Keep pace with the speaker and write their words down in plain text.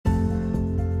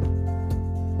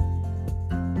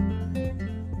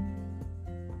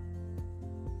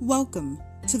Welcome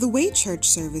to the Way Church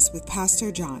service with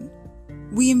Pastor John.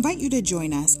 We invite you to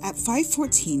join us at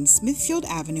 514 Smithfield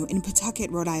Avenue in Pawtucket,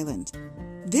 Rhode Island.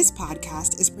 This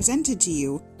podcast is presented to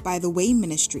you by the Way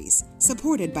Ministries,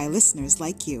 supported by listeners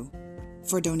like you.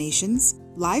 For donations,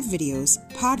 live videos,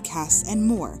 podcasts, and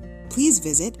more, please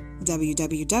visit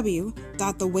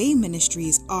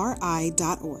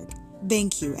www.thewayministriesri.org.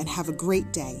 Thank you and have a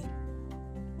great day.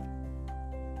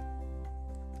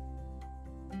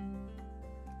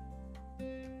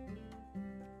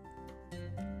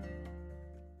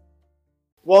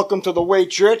 Welcome to the Way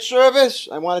Church service.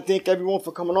 I want to thank everyone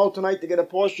for coming out tonight to get a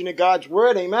portion of God's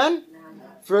Word. Amen? Amen.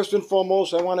 First and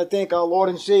foremost, I want to thank our Lord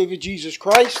and Savior, Jesus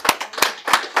Christ,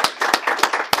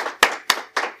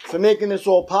 for making this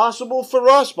all possible for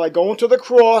us by going to the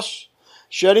cross,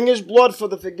 shedding His blood for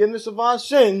the forgiveness of our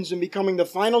sins, and becoming the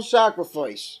final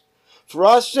sacrifice for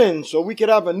our sins so we could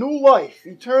have a new life,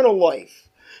 eternal life,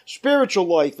 spiritual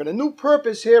life, and a new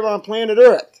purpose here on planet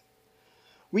Earth.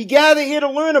 We gather here to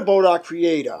learn about our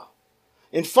Creator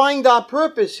and find our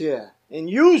purpose here and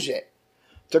use it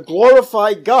to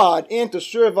glorify God and to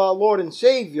serve our Lord and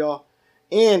Savior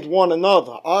and one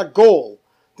another. Our goal,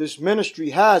 this ministry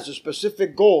has a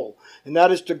specific goal, and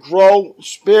that is to grow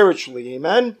spiritually,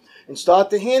 amen? And start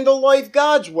to handle life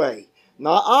God's way,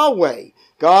 not our way.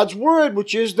 God's Word,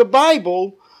 which is the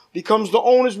Bible, becomes the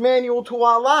owner's manual to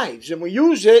our lives, and we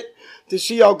use it to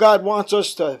see how God wants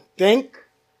us to think,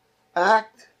 act,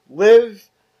 live,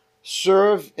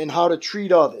 serve, and how to treat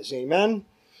others. Amen?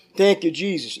 Thank you,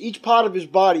 Jesus. Each part of His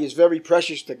body is very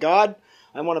precious to God.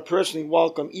 I want to personally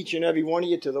welcome each and every one of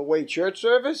you to the Way Church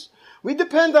service. We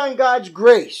depend on God's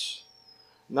grace,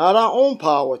 not our own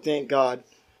power, thank God,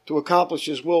 to accomplish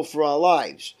His will for our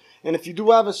lives. And if you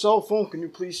do have a cell phone, can you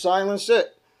please silence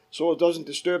it so it doesn't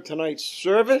disturb tonight's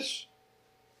service?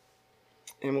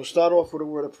 And we'll start off with a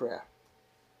word of prayer.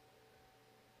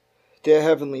 Dear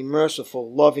Heavenly,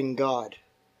 merciful, loving God,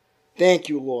 thank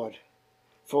you, Lord,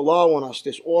 for allowing us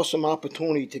this awesome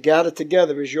opportunity to gather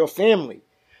together as your family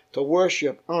to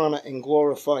worship, honor, and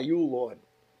glorify you, Lord,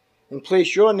 and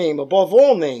place your name above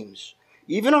all names,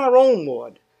 even our own,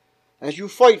 Lord, as you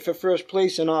fight for first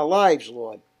place in our lives,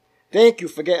 Lord. Thank you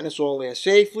for getting us all there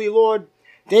safely, Lord.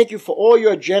 Thank you for all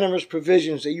your generous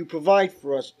provisions that you provide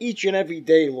for us each and every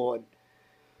day, Lord,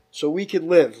 so we could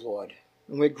live, Lord,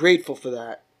 and we're grateful for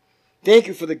that. Thank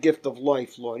you for the gift of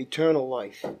life, Lord, eternal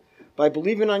life, by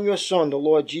believing on your Son, the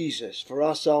Lord Jesus, for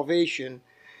our salvation,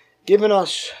 giving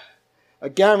us a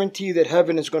guarantee that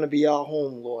heaven is going to be our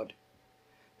home, Lord,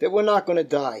 that we're not going to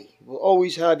die. We'll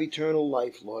always have eternal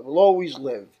life, Lord. We'll always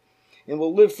live, and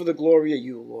we'll live for the glory of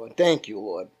you, Lord. Thank you,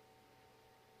 Lord.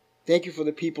 Thank you for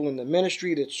the people in the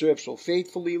ministry that serve so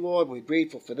faithfully, Lord. We're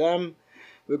grateful for them.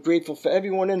 We're grateful for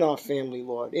everyone in our family,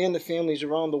 Lord, and the families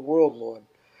around the world, Lord.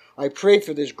 I pray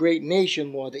for this great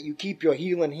nation, Lord, that you keep your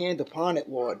healing hand upon it,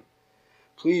 Lord.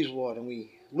 Please, Lord, and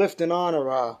we lift and honor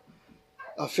our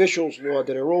officials, Lord,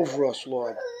 that are over us,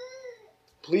 Lord.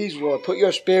 Please, Lord, put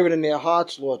your spirit in their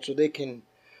hearts, Lord, so they can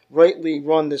rightly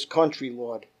run this country,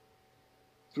 Lord,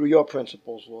 through your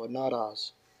principles, Lord, not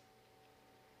ours.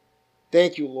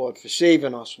 Thank you, Lord, for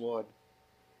saving us, Lord.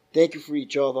 Thank you for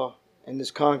each other and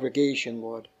this congregation,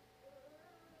 Lord.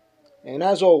 And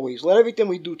as always, let everything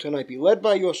we do tonight be led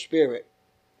by your Spirit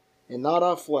and not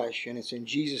our flesh. And it's in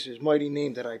Jesus' mighty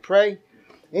name that I pray.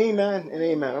 Amen and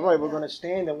amen. All right, we're going to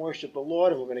stand and worship the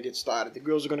Lord, and we're going to get started. The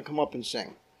girls are going to come up and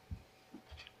sing.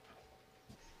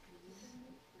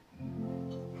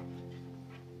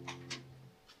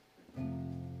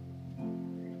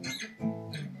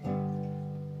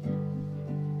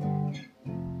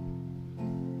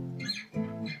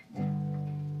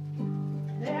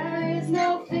 There is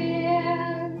no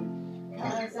fear,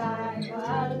 'cause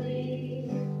I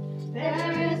believe.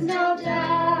 There is no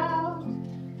doubt,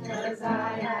 'cause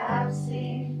I have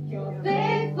seen your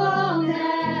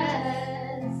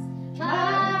faithfulness.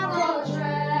 My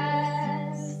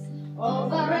fortress,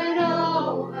 over and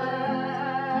over.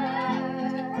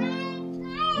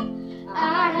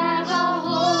 I have a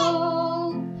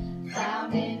home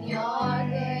found in your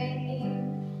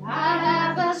name. I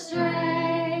have a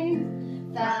strength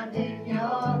found in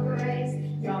your grace,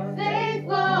 your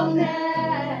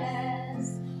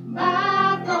faithfulness,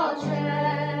 my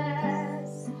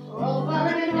fortress, over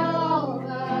and over.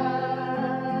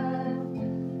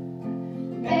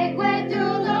 Make way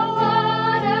through the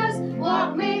waters,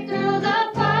 walk me through the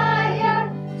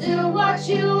fire, do what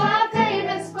you are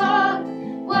famous for,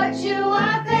 what you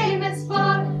are famous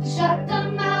for. Shut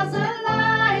the mouths of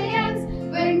lions,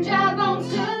 bring dry bones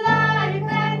to life,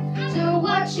 and do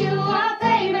what you are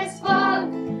famous for,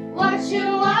 what you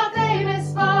are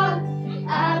famous for.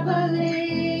 I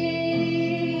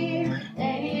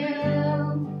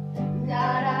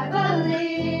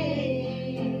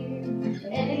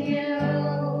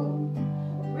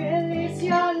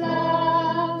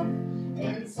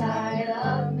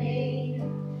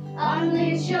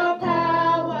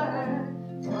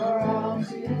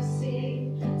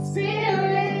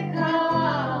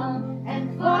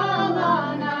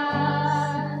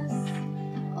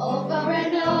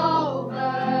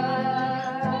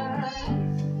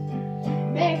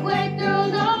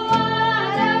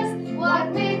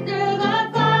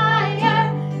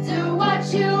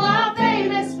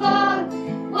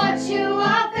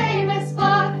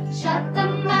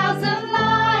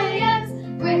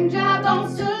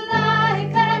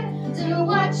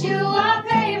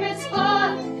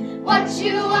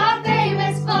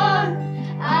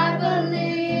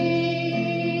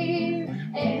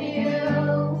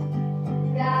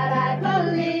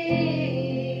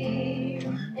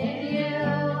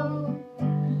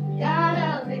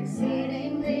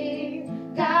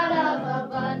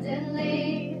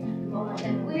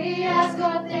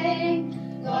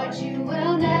but you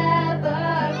will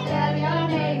never fail. Your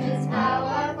name is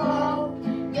powerful.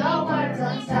 Your word's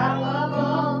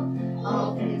unstoppable.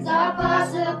 All things are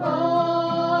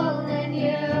possible in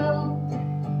you.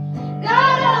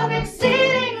 God of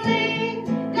exceedingly,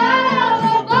 God of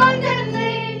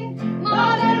abundantly,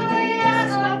 more than we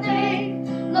ask or think.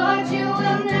 Lord, you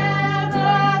will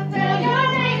never fail.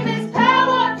 Your name is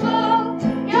powerful.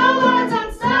 Your word's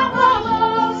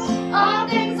unstoppable. All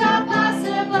things are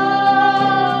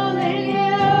possible in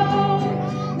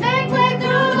you. Make way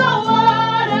through the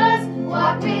waters.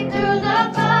 Walk me through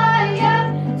the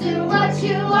fire. Do what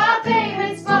you are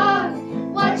famous for.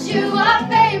 What you are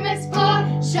famous for.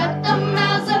 Shut the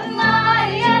mouths of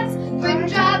lions. Bring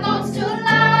dry bones to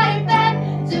life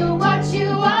and do what you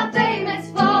are famous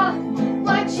for.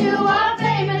 What you are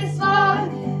famous for.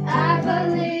 I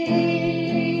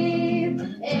believe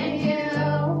in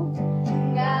you.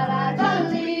 God, I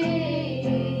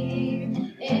believe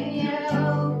in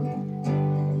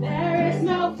you. There is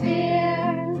no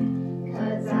fear,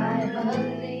 'cause I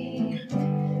believe.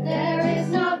 There is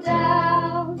no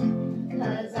doubt,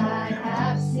 'cause I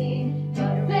have seen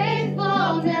your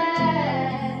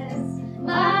faithfulness,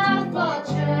 my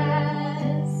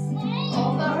fortress,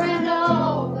 over and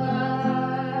over.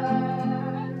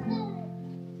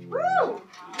 Woo!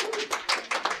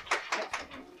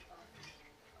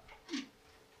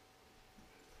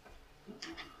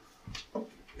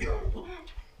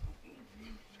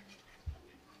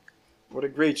 What a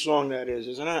great song that is,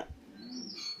 isn't it?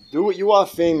 Do what you are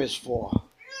famous for.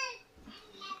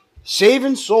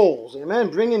 Saving souls,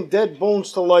 amen. Bringing dead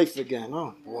bones to life again.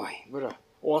 Oh boy, what an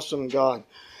awesome God.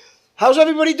 How's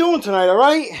everybody doing tonight, all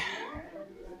right?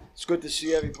 It's good to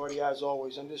see everybody as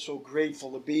always. I'm just so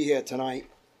grateful to be here tonight.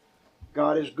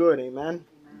 God is good, amen.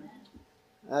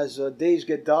 As days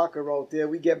get darker out there,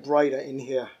 we get brighter in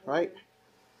here, right?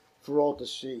 For all to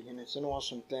see, and it's an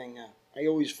awesome thing. I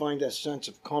always find that sense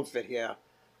of comfort here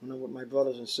when I'm with my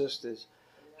brothers and sisters,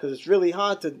 because it's really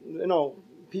hard to,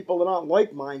 people that aren't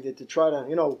like-minded to try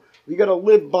to, we got to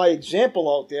live by example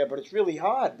out there, but it's really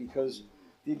hard because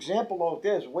the example out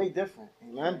there is way different,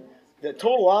 amen? The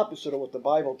total opposite of what the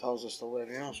Bible tells us to live,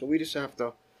 so we just have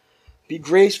to be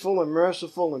graceful and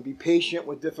merciful and be patient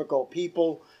with difficult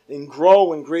people and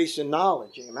grow in grace and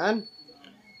knowledge, amen?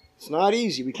 It's not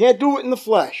easy. We can't do it in the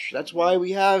flesh. That's why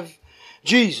we have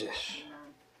Jesus.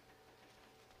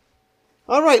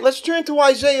 All right, let's turn to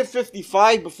Isaiah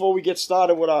 55 before we get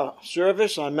started with our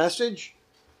service, our message.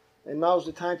 And now's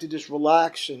the time to just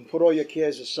relax and put all your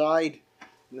cares aside.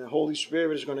 And the Holy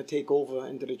Spirit is going to take over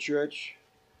into the church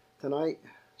tonight.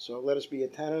 So let us be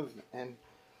attentive and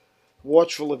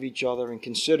watchful of each other and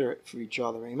considerate for each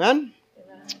other. Amen?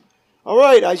 Amen. All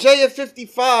right, Isaiah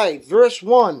 55, verse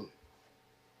 1.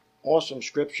 Awesome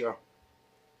scripture.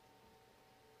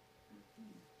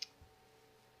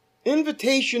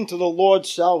 Invitation to the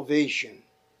Lord's salvation.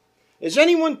 Is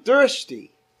anyone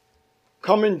thirsty?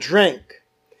 Come and drink,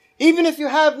 even if you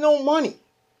have no money.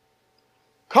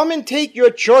 Come and take your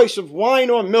choice of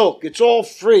wine or milk. It's all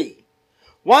free.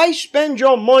 Why spend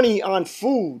your money on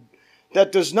food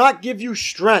that does not give you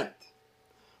strength?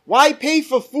 Why pay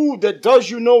for food that does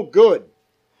you no good?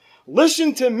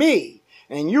 Listen to me,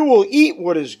 and you will eat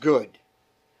what is good.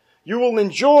 You will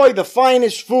enjoy the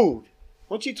finest food.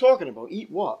 What's he talking about?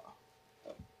 Eat what?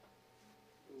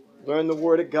 Learn the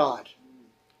word of God.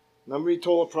 Remember he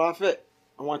told a prophet,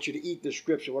 I want you to eat this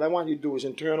scripture. What I want you to do is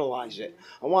internalize it.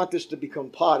 I want this to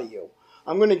become part of you.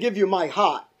 I'm going to give you my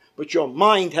heart, but your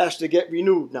mind has to get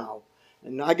renewed now.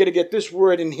 And I got to get this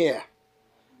word in here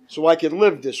so I can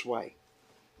live this way.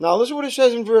 Now listen what it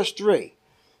says in verse 3.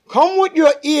 Come with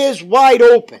your ears wide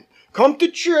open. Come to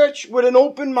church with an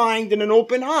open mind and an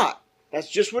open heart. That's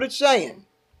just what it's saying.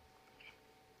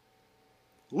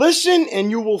 Listen and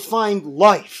you will find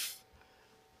life.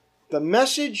 The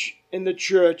message in the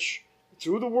church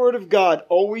through the Word of God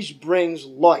always brings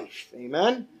life.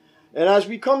 Amen? And as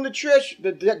we come to church,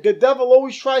 the devil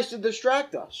always tries to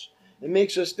distract us. It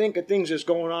makes us think of things that's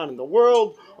going on in the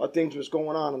world or things that's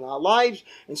going on in our lives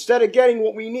instead of getting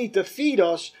what we need to feed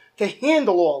us to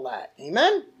handle all that.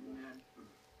 Amen?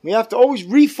 We have to always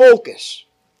refocus.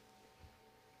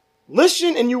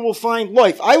 Listen and you will find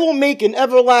life. I will make an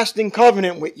everlasting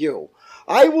covenant with you.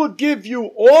 I will give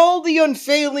you all the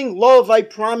unfailing love I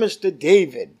promised to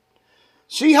David.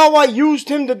 See how I used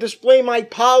him to display my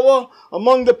power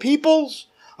among the peoples?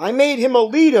 I made him a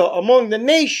leader among the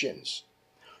nations.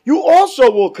 You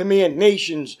also will command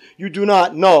nations you do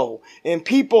not know, and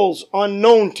peoples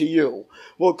unknown to you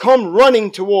will come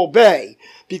running to obey,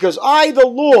 because I, the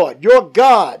Lord, your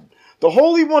God, the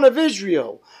Holy One of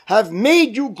Israel, have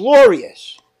made you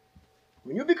glorious.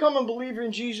 When you become a believer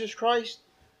in Jesus Christ,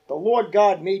 the Lord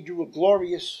God made you a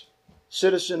glorious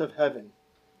citizen of heaven.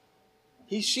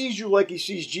 He sees you like he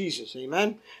sees Jesus,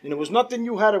 amen? And it was nothing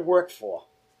you had to work for.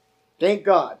 Thank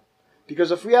God.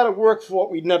 Because if we had to work for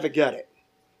it, we'd never get it.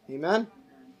 Amen?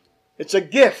 It's a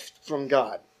gift from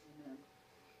God.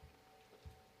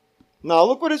 Now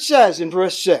look what it says in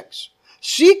verse 6.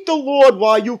 Seek the Lord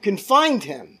while you can find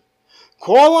him.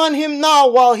 Call on him now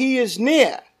while he is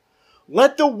near.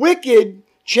 Let the wicked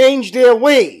change their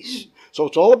ways. So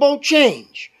it's all about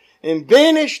change. And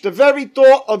banish the very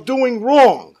thought of doing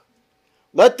wrong.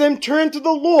 Let them turn to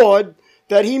the Lord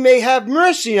that he may have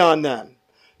mercy on them.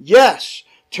 Yes,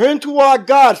 turn to our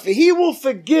God, for he will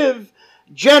forgive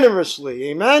generously.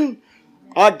 Amen?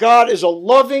 Our God is a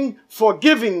loving,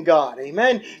 forgiving God.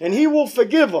 Amen? And he will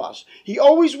forgive us. He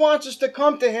always wants us to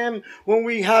come to him when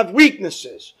we have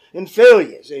weaknesses and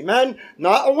failures. Amen?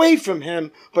 Not away from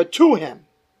him, but to him.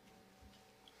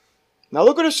 Now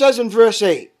look what it says in verse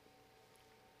 8.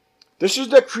 This is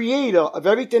the creator of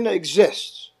everything that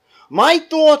exists. My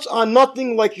thoughts are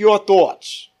nothing like your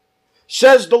thoughts,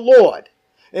 says the Lord.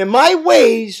 And my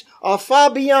ways are far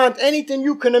beyond anything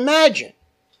you can imagine.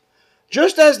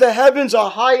 Just as the heavens are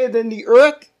higher than the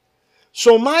earth,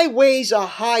 so my ways are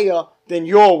higher than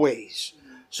your ways.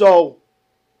 So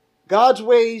God's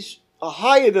ways are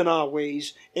higher than our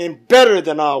ways and better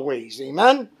than our ways.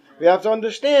 Amen? We have to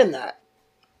understand that.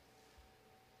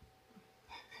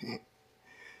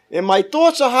 And my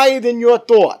thoughts are higher than your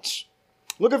thoughts.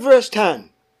 Look at verse 10.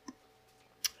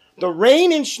 The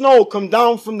rain and snow come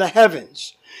down from the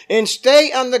heavens and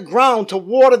stay on the ground to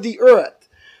water the earth.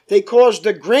 They cause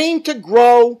the grain to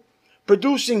grow,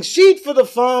 producing seed for the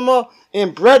farmer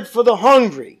and bread for the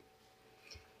hungry.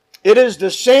 It is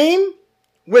the same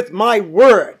with my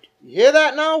word. You hear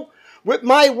that now? With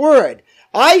my word.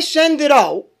 I send it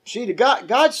out. See,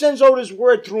 God sends out his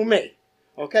word through me.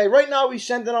 Okay, right now he's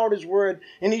sending out his word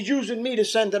and he's using me to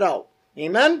send it out.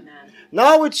 Amen? Amen.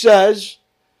 Now it says,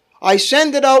 I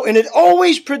send it out and it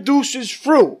always produces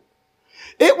fruit.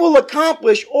 It will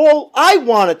accomplish all I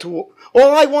want it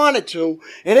to,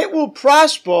 and it will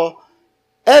prosper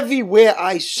everywhere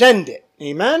I send it.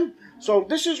 Amen? So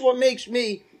this is what makes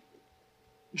me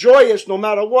joyous no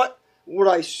matter what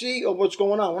I see or what's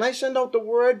going on. When I send out the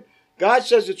word, God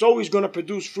says it's always going to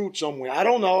produce fruit somewhere. I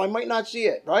don't know. I might not see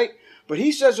it, right? But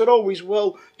he says it always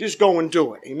will. Just go and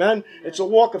do it. Amen? It's a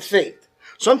walk of faith.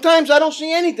 Sometimes I don't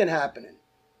see anything happening.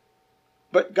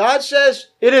 But God says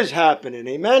it is happening.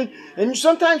 Amen? And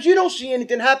sometimes you don't see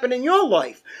anything happen in your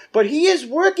life. But he is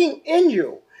working in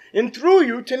you and through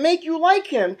you to make you like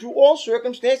him through all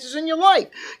circumstances in your life.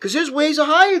 Because his ways are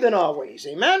higher than our ways.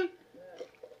 Amen?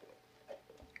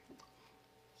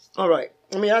 All right.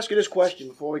 Let me ask you this question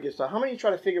before we get started. How many of you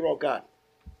try to figure out God?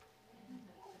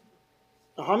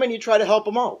 How many of you try to help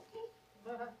him out?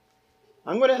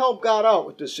 I'm going to help God out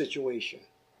with this situation.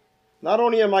 Not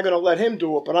only am I going to let him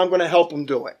do it, but I'm going to help him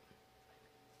do it.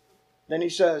 Then he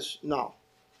says, no.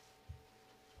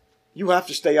 You have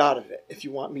to stay out of it if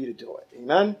you want me to do it.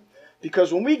 Amen?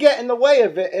 Because when we get in the way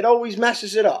of it, it always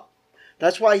messes it up.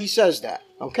 That's why he says that.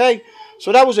 Okay?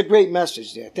 So that was a great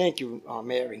message there. Thank you,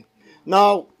 Mary.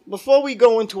 Now, before we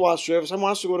go into our service, I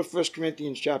want us to go to 1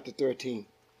 Corinthians chapter 13.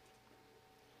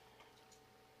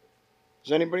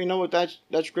 Does anybody know what that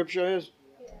scripture is?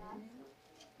 Yeah.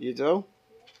 You do?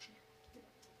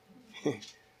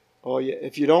 Or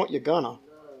if you don't, you're gonna.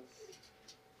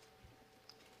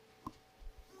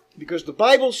 Because the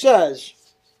Bible says,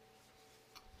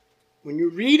 when you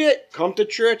read it, come to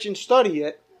church and study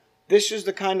it, this is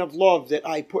the kind of love that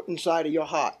I put inside of your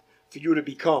heart for you to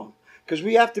become. Because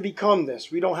we have to become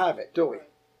this. We don't have it, do we?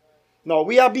 No,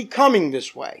 we are becoming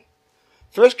this way.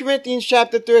 1 Corinthians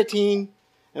chapter 13,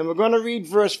 and we're going to read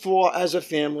verse 4 as a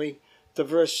family to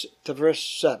verse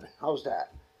 7. How's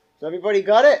that? Has everybody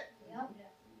got it? Yep.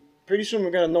 Pretty soon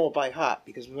we're going to know it by heart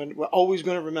because we're always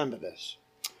going to remember this.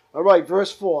 All right,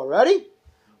 verse 4. Ready?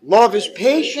 Love is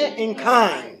patient and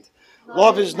kind.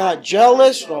 Love is not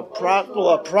jealous or proud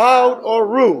or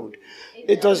rude.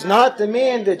 It does not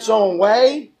demand its own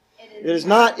way. It is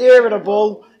not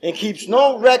irritable and keeps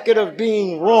no record of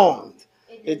being wronged.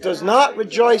 It does not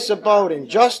rejoice about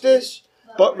injustice,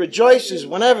 but rejoices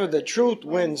whenever the truth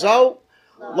wins out.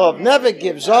 Love never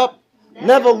gives up,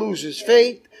 never loses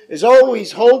faith, is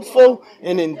always hopeful,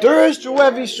 and endures through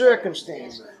every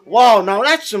circumstance. Wow, now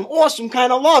that's some awesome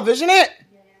kind of love, isn't it?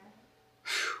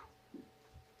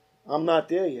 I'm not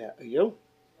there yet. Are you?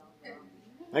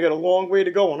 I got a long way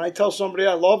to go. When I tell somebody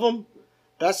I love them,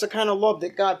 that's the kind of love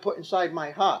that God put inside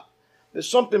my heart. There's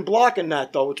something blocking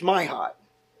that, though. It's my heart.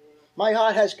 My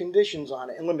heart has conditions on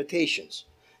it and limitations.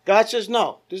 God says,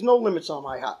 no, there's no limits on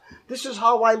my heart. This is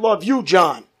how I love you,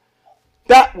 John.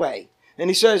 That way. And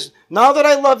he says, now that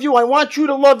I love you, I want you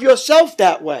to love yourself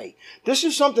that way. This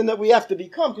is something that we have to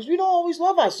become, because we don't always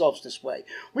love ourselves this way.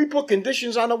 We put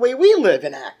conditions on the way we live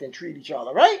and act and treat each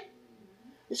other, right?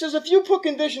 He says, if you put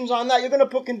conditions on that, you're going to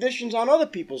put conditions on other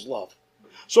people's love.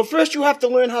 So first you have to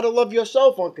learn how to love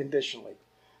yourself unconditionally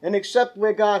and accept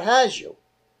where God has you.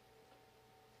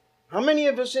 How many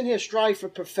of us in here strive for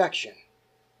perfection?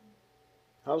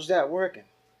 How's that working?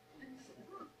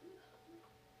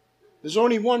 There's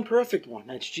only one perfect one.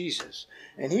 That's Jesus.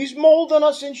 And he's molding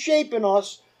us and shaping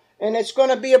us. And it's going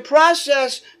to be a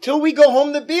process till we go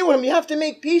home to be with him. You have to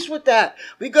make peace with that.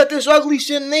 We got this ugly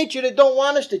sin nature that don't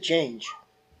want us to change.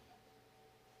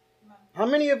 How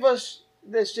many of us,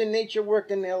 this sin nature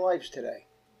worked in their lives today?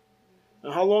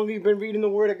 And how long have you been reading the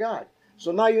Word of God?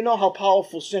 So now you know how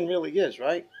powerful sin really is,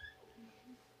 right?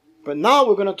 But now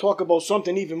we're going to talk about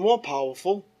something even more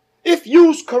powerful, if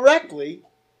used correctly,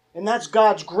 and that's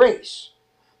God's grace.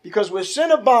 Because where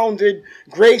sin abounded,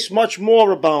 grace much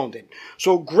more abounded.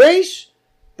 So grace,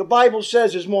 the Bible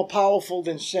says, is more powerful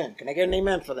than sin. Can I get an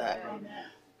amen for that? Amen.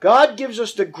 God gives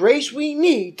us the grace we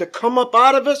need to come up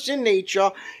out of us in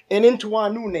nature and into our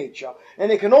new nature.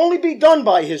 And it can only be done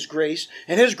by his grace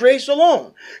and his grace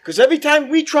alone. Because every time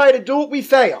we try to do it, we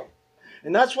fail.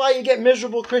 And that's why you get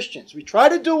miserable Christians. We try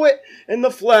to do it in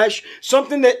the flesh,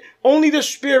 something that only the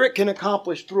Spirit can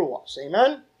accomplish through us.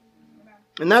 Amen?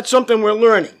 And that's something we're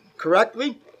learning,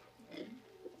 correctly?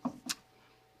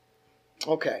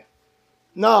 Okay.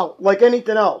 Now, like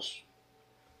anything else,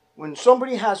 when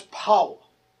somebody has power,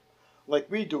 like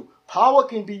we do, power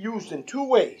can be used in two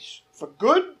ways, for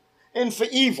good and for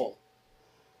evil.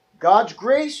 God's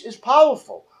grace is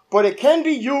powerful, but it can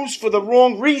be used for the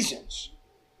wrong reasons.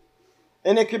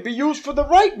 And it can be used for the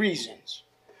right reasons.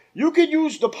 You could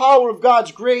use the power of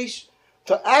God's grace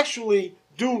to actually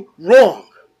do wrong.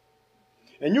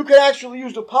 And you can actually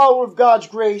use the power of God's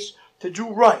grace to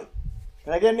do right.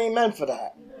 Can I get an amen for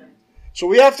that? Amen. So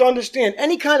we have to understand,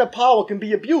 any kind of power can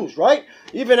be abused, right?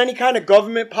 Even any kind of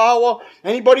government power,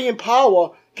 anybody in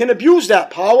power can abuse that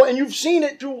power, and you've seen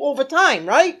it through over time,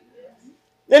 right? Yes.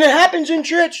 And it happens in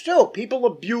church too. People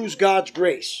abuse God's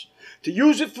grace to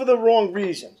use it for the wrong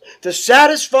reasons, to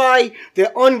satisfy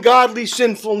their ungodly,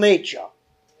 sinful nature.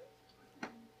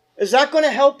 Is that going to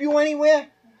help you anywhere?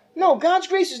 No, God's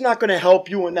grace is not going to help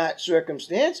you in that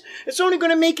circumstance. It's only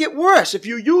going to make it worse if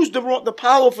you use the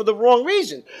power for the wrong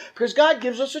reason. Because God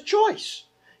gives us a choice.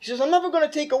 He says, I'm never going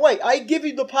to take away. I give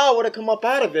you the power to come up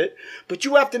out of it, but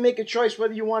you have to make a choice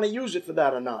whether you want to use it for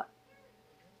that or not.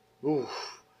 Ooh,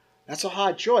 that's a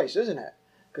hard choice, isn't it?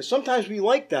 Because sometimes we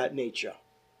like that nature.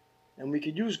 And we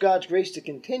could use God's grace to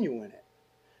continue in it.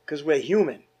 Because we're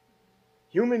human.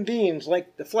 Human beings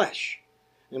like the flesh.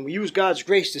 And we use God's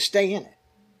grace to stay in it.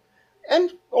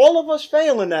 And all of us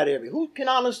fail in that area. Who can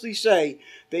honestly say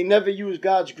they never use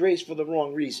God's grace for the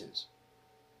wrong reasons?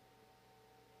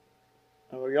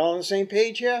 Are we all on the same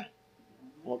page here?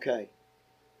 Okay.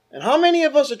 And how many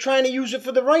of us are trying to use it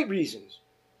for the right reasons?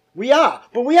 We are.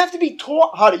 But we have to be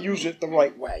taught how to use it the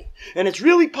right way. And it's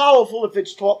really powerful if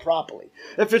it's taught properly.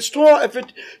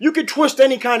 You could twist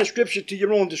any kind of scripture to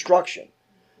your own destruction.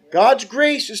 God's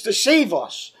grace is to save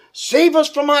us. Save us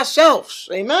from ourselves.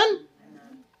 Amen?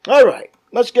 All right.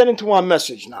 Let's get into our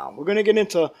message now. We're going to get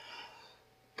into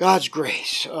God's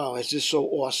grace. Oh, it's just so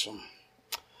awesome.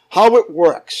 How it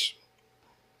works.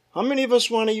 How many of us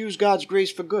want to use God's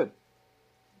grace for good?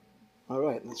 All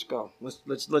right, let's go.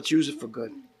 Let's use it for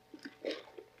good.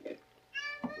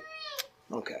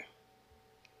 Okay.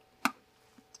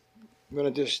 I'm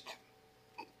going to just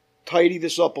tidy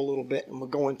this up a little bit, and we'll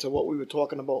go into what we were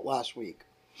talking about last week.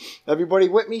 Everybody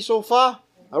with me so far?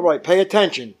 All right, pay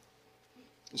attention.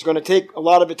 It's going to take a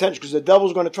lot of attention because the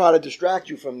devil's going to try to distract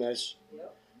you from this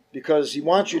because he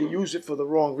wants you to use it for the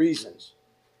wrong reasons.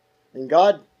 And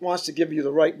God wants to give you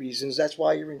the right reasons. That's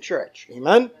why you're in church.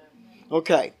 Amen?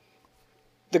 Okay.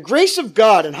 The grace of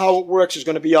God and how it works is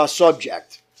going to be our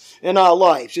subject in our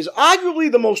lives. It's arguably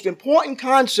the most important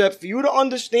concept for you to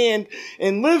understand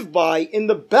and live by in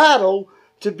the battle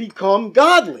to become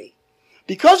godly.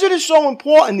 Because it is so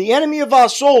important, the enemy of our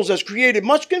souls has created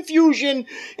much confusion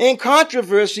and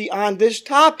controversy on this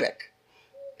topic.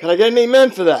 Can I get an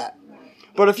amen for that?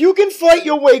 But if you can fight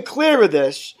your way clear of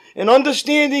this in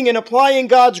understanding and applying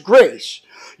God's grace,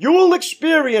 you will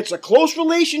experience a close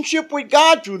relationship with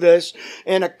God through this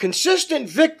and a consistent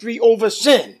victory over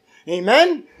sin.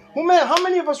 Amen? How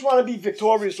many of us want to be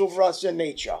victorious over our sin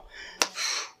nature?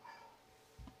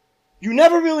 You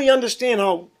never really understand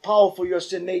how powerful your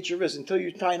sin nature is until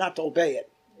you try not to obey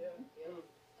it.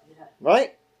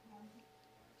 Right?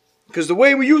 Because the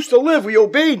way we used to live, we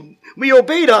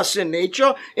obeyed our sin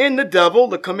nature and the devil,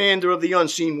 the commander of the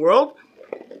unseen world.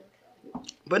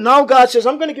 But now God says,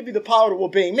 I'm going to give you the power to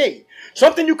obey me.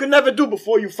 Something you could never do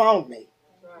before you found me.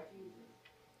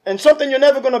 And something you're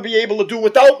never going to be able to do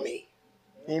without me.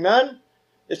 Amen?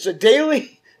 It's a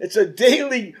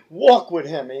daily walk with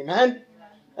him. Amen?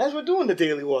 As we're doing the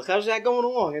daily walk. How's that going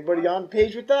along? Everybody on the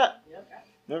page with that?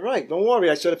 All right. Don't worry.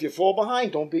 I said if you fall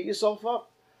behind, don't beat yourself up.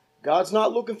 God's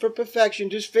not looking for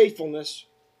perfection, just faithfulness.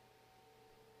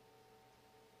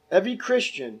 Every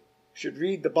Christian should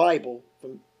read the Bible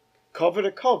from cover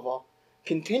to cover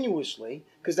continuously,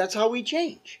 because that's how we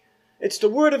change. It's the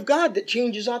Word of God that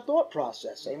changes our thought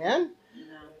process. Amen?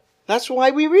 That's why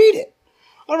we read it.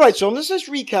 All right, so let's just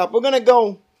recap. We're going to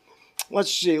go,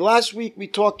 let's see. Last week we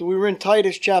were in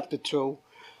Titus chapter 2.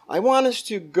 I wanted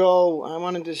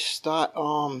to start,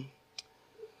 all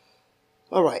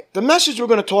right, the message we're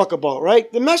going to talk about,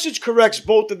 right? The message corrects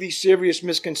both of these serious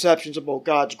misconceptions about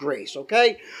God's grace,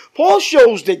 okay? Paul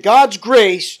shows that God's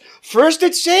grace, first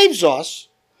it saves us,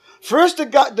 first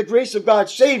the grace of God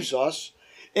saves us,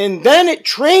 and then it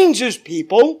trains his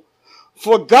people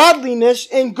for godliness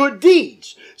and good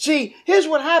deeds. See, here's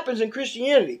what happens in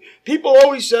Christianity. People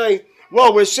always say,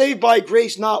 well, we're saved by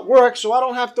grace, not works, so I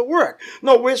don't have to work.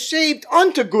 No, we're saved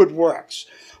unto good works.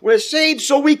 We're saved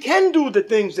so we can do the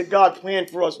things that God planned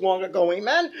for us long ago.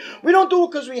 Amen? We don't do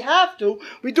it because we have to.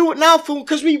 We do it now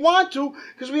because we want to,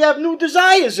 because we have new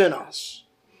desires in us.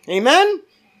 Amen?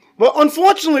 But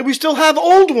unfortunately, we still have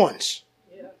old ones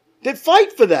that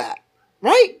fight for that.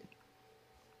 Right?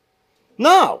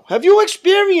 Now, have you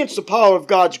experienced the power of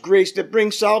God's grace that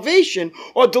brings salvation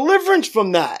or deliverance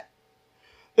from that?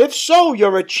 If so,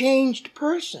 you're a changed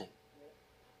person.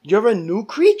 You're a new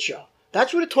creature.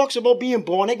 That's what it talks about being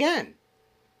born again.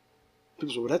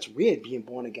 People say, well, that's weird, being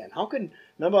born again.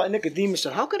 Remember Nicodemus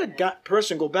said, how could a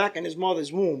person go back in his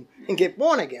mother's womb and get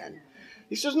born again?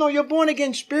 He says, no, you're born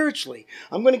again spiritually.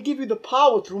 I'm going to give you the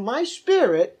power through my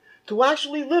spirit to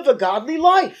actually live a godly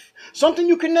life. Something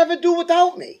you can never do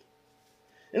without me.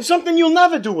 And something you'll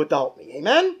never do without me.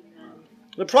 Amen?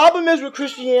 The problem is with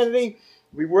Christianity,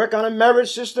 we work on a merit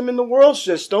system in the world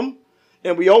system,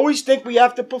 and we always think we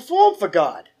have to perform for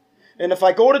God. And if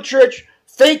I go to church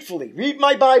faithfully, read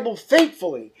my Bible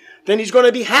faithfully, then he's going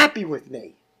to be happy with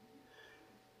me.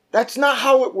 That's not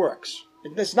how it works.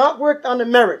 It's not worked on the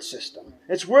merit system.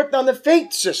 It's worked on the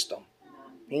faith system.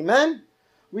 Amen?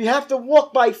 We have to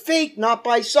walk by faith, not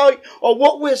by sight, or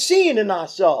what we're seeing in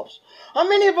ourselves. How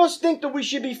many of us think that we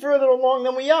should be further along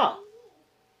than we are?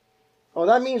 Oh,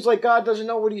 that means like God doesn't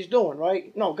know what he's doing,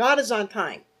 right? No, God is on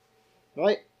time,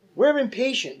 right? We're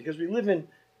impatient because we live in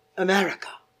America.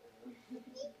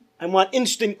 I want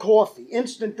instant coffee,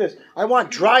 instant this. I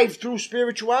want drive-through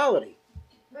spirituality.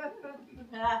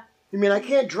 You mean I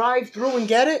can't drive through and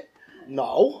get it?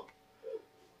 No.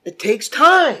 It takes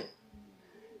time.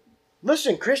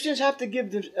 Listen, Christians have to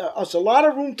give us a lot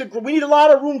of room to grow. We need a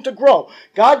lot of room to grow.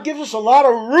 God gives us a lot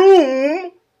of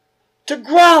room to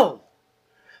grow.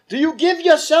 Do you give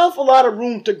yourself a lot of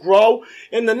room to grow?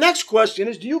 And the next question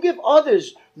is, do you give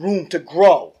others room to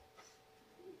grow?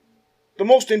 The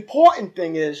most important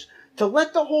thing is to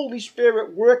let the Holy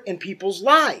Spirit work in people's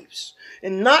lives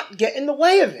and not get in the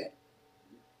way of it.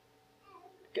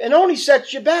 It only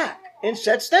sets you back and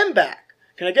sets them back.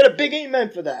 Can I get a big amen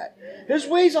for that? His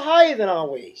ways are higher than our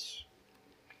ways.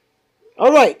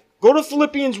 All right, go to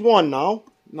Philippians 1 now.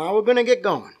 Now we're going to get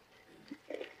going.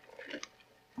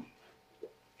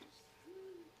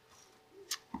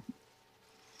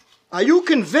 Are you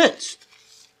convinced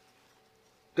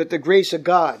that the grace of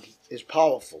God is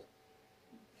powerful?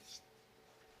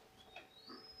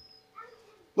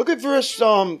 Look at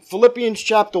Philippians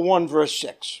chapter 1, verse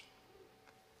 6.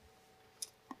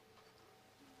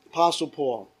 Apostle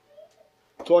Paul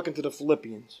talking to the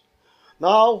Philippians.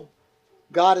 Now,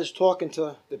 God is talking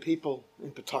to the people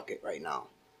in Pawtucket right now.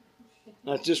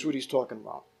 That's just what he's talking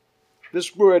about.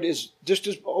 This word is just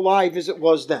as alive as it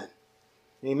was then.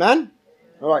 Amen?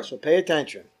 All right, so pay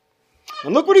attention.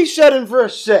 And look what he said in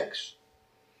verse 6.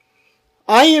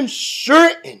 I am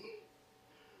certain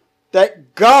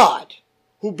that God,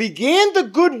 who began the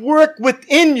good work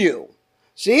within you,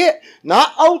 see it?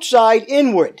 Not outside,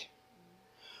 inward,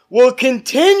 will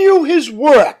continue his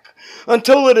work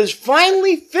until it is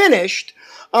finally finished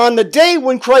on the day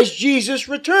when Christ Jesus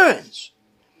returns.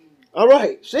 All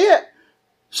right, see it?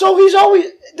 So he's always,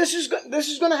 this is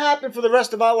going to happen for the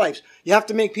rest of our lives. You have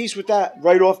to make peace with that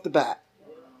right off the bat.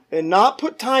 And not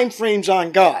put time frames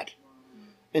on God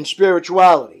and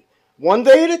spirituality. One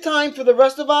day at a time for the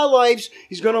rest of our lives,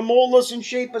 he's going to mold us and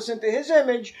shape us into his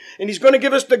image, and he's going to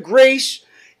give us the grace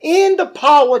and the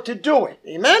power to do it.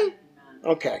 Amen?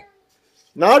 Okay.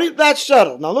 Now that that's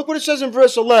settled. Now look what it says in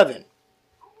verse 11.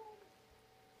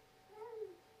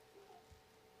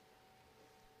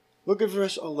 Look at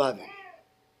verse 11.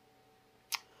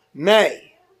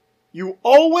 May you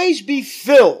always be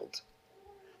filled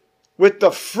with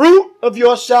the fruit of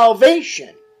your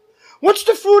salvation. What's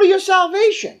the fruit of your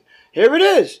salvation? Here it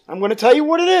is. I'm going to tell you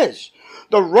what it is.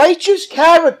 The righteous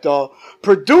character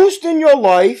produced in your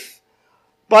life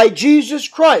by Jesus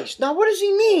Christ. Now, what does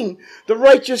he mean, the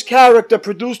righteous character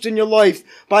produced in your life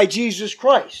by Jesus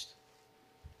Christ?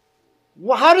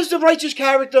 Well, how does the righteous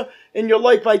character in your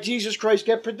life by Jesus Christ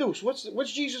get produced?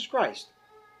 What's Jesus Christ?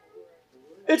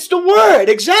 It's the Word,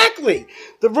 exactly.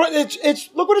 Look what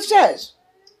it says.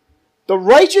 The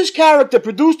righteous character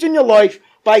produced in your life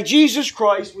by Jesus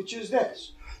Christ, which is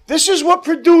this. This is what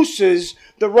produces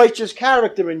the righteous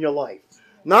character in your life.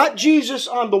 Not Jesus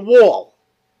on the wall,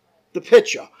 the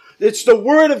picture. It's the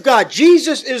Word of God.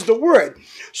 Jesus is the Word.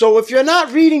 So if you're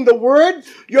not reading the Word,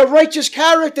 your righteous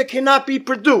character cannot be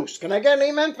produced. Can I get an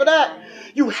amen for that?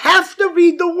 You have to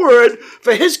read the Word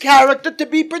for His character to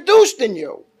be produced in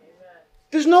you.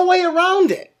 There's no way around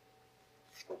it.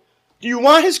 Do you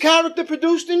want His character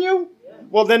produced in you?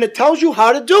 Well, then it tells you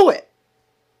how to do it.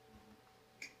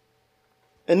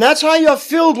 And that's how you're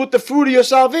filled with the fruit of your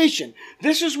salvation.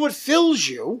 This is what fills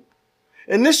you.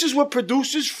 And this is what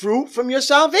produces fruit from your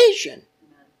salvation.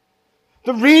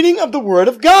 The reading of the Word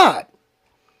of God.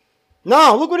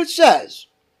 Now, look what it says.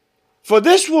 For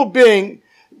this will bring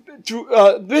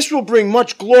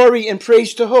much glory and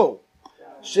praise to who?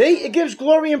 See, it gives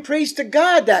glory and praise to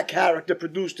God, that character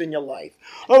produced in your life.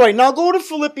 All right, now go to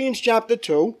Philippians chapter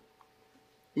 2.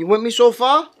 You with me so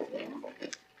far?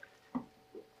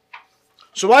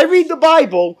 So I read the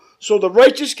Bible so the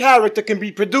righteous character can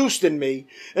be produced in me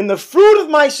and the fruit of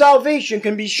my salvation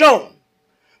can be shown.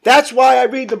 That's why I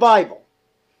read the Bible.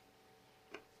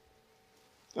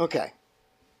 Okay.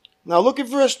 Now look at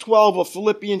verse 12 of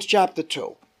Philippians chapter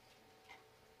 2.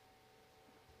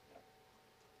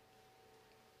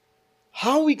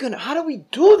 How do we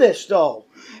do this though?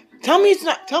 Tell me,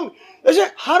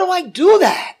 how do I do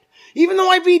that? Even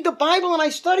though I read the Bible and I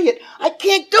study it, I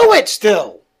can't do it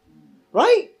still.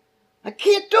 Right? I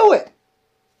can't do it.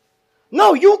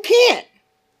 No, you can't.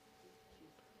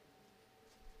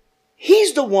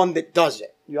 He's the one that does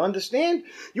it. You understand?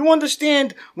 You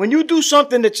understand when you do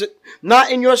something that's not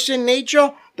in your sin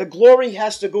nature, the glory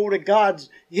has to go to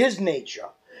His nature.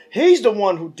 He's the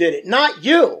one who did it, not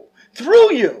you.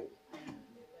 Through you.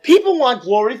 People want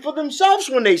glory for themselves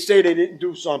when they say they didn't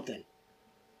do something.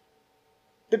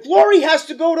 The glory has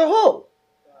to go to who?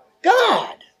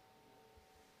 God.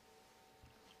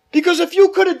 Because if you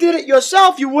could have did it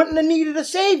yourself, you wouldn't have needed a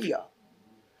Savior.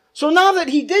 So now that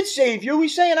He did save you,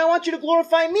 He's saying, I want you to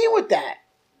glorify me with that.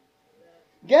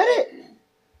 Get it?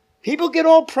 People get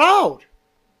all proud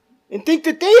and think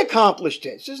that they accomplished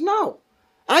it. He says, no,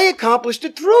 I accomplished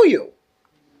it through you.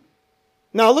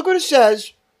 Now look what it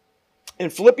says in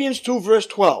Philippians 2 verse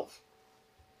 12.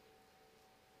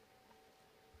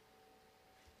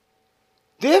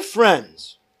 Dear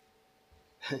friends,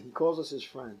 he calls us his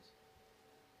friends.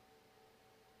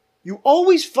 You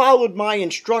always followed my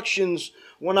instructions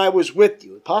when I was with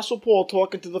you. Apostle Paul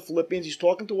talking to the Philippians, he's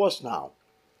talking to us now.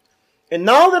 And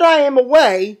now that I am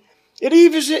away,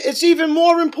 it's even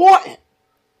more important.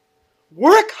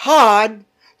 Work hard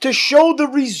to show the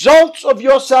results of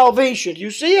your salvation. You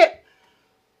see it?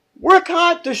 Work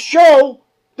hard to show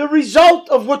the result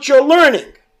of what you're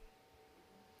learning.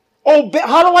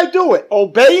 How do I do it?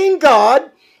 Obeying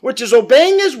God, which is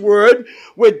obeying His Word,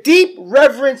 with deep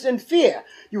reverence and fear.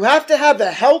 You have to have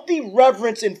a healthy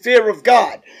reverence and fear of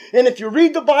God. And if you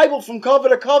read the Bible from cover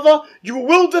to cover, you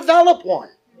will develop one.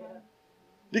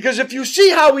 Because if you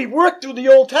see how He worked through the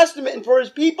Old Testament and for His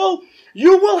people,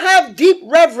 you will have deep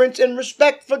reverence and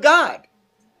respect for God.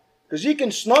 Because He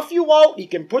can snuff you out, He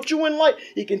can put you in light,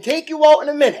 He can take you out in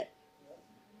a minute.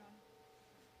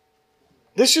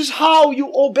 This is how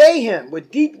you obey Him,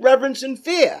 with deep reverence and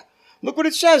fear. Look what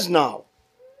it says now.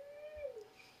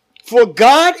 For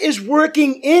God is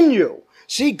working in you.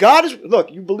 See,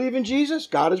 look, you believe in Jesus?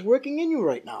 God is working in you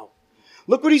right now.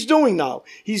 Look what He's doing now.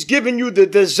 He's giving you the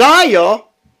desire.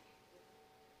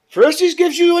 First He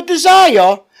gives you a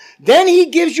desire. Then He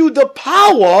gives you the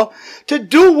power to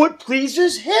do what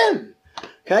pleases Him.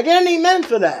 Can I get an amen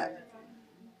for that?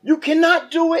 You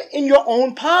cannot do it in your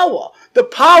own power. The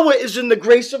power is in the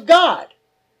grace of God.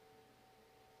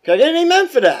 Can I get an amen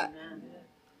for that?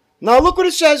 Now look what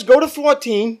it says. Go to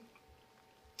 14.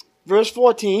 Verse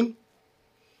 14.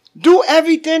 Do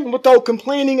everything without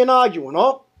complaining and arguing.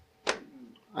 Oh,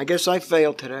 I guess I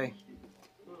failed today.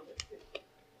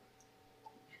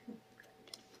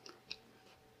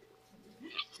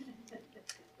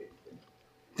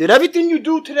 Did everything you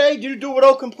do today, did you do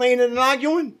without complaining and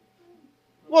arguing?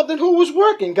 Well, then who was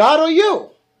working, God or you?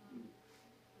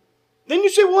 Then you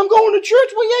say, well, I'm going to church.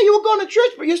 Well, yeah, you were going to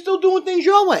church, but you're still doing things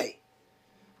your way.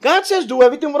 God says do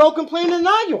everything without complaining and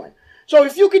arguing. So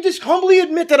if you could just humbly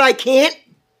admit that I can't,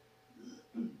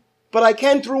 but I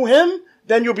can through him,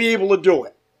 then you'll be able to do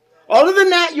it. Other than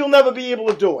that, you'll never be able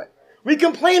to do it. We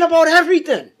complain about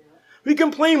everything. We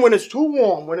complain when it's too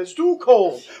warm, when it's too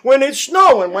cold, when it's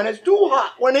snowing, when it's too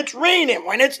hot, when it's raining,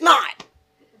 when it's not.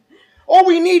 Oh,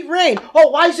 we need rain. Oh,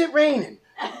 why is it raining?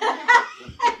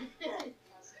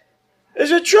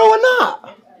 Is it true or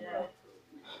not?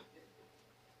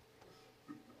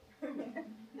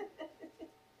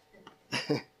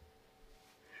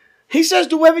 He says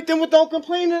do everything without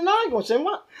complaining and arguing. Saying,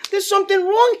 what? There's something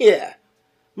wrong here.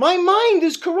 My mind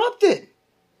is corrupted.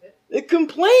 It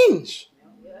complains.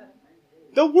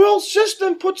 The world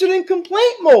system puts it in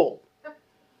complaint mode.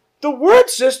 The word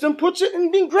system puts it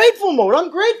in being grateful mode. I'm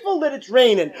grateful that it's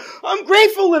raining. I'm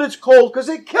grateful that it's cold because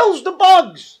it kills the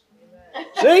bugs.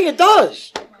 See, it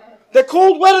does. The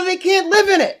cold weather, they can't live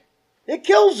in it. It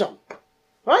kills them.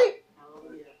 Right?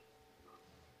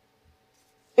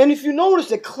 And if you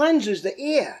notice, it cleanses the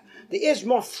air. The air's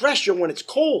more fresher when it's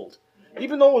cold.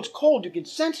 Even though it's cold, you can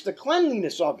sense the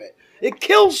cleanliness of it. It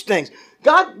kills things.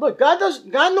 God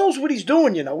knows what he's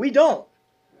doing, you know. We don't.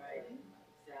 Right.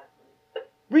 Exactly.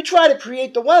 We try to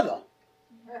create the weather.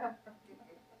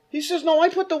 He says, no, I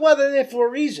put the weather there for a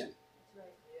reason.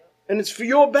 And it's for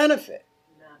your benefit.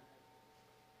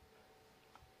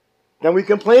 Then we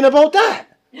complain about that.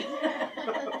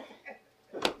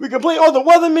 We complain, oh, the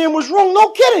weatherman was wrong.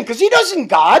 No kidding, because he doesn't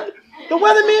God. The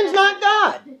weatherman's not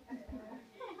God.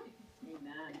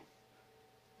 Amen.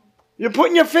 You're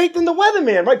putting your faith in the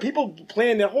weatherman, right? People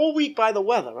plan their whole week by the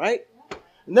weather, right?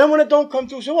 And then when it don't come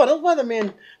through, say, oh, those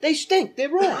weathermen, they stink. They're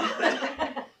wrong.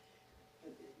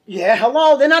 Yeah,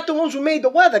 hello, they're not the ones who made the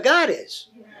weather. God is.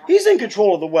 He's in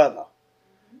control of the weather.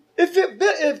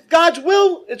 If God's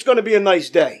will, it's going to be a nice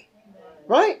day.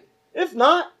 Right? If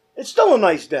not, it's still a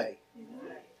nice day.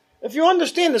 If you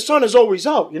understand the sun is always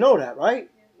out, you know that, right?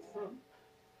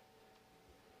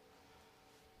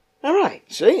 All right,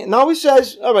 see? Now he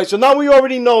says, all right, so now we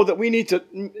already know that we need to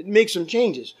make some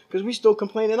changes because we still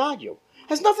complain and argue. It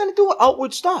has nothing to do with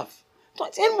outward stuff.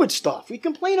 It's inward stuff. We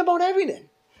complain about everything.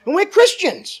 And we're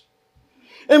Christians.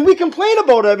 And we complain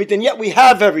about everything, yet we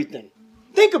have everything.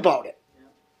 Think about it.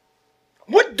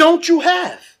 What don't you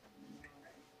have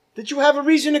that you have a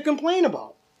reason to complain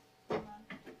about?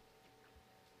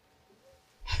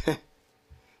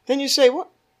 Then you say, what?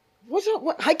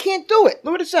 I can't do it.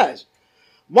 Look what it says.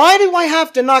 Why do I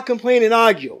have to not complain and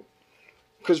argue?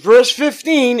 Because verse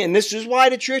 15, and this is why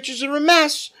the churches are a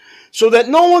mess, so that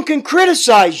no one can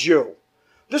criticize you.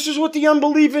 This is what the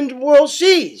unbelieving world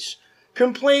sees.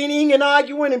 Complaining and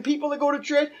arguing and people that go to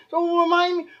church. So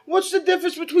remind me, what's the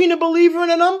difference between a believer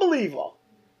and an unbeliever?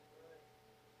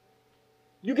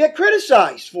 You get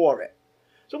criticized for it.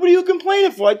 So what are you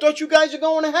complaining for? I thought you guys are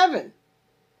going to heaven.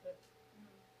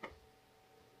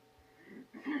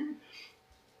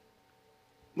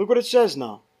 Look what it says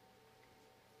now.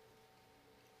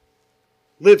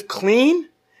 Live clean,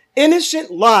 innocent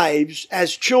lives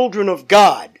as children of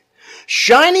God,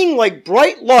 shining like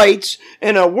bright lights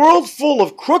in a world full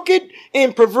of crooked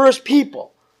and perverse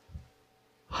people.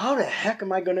 How the heck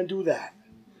am I going to do that?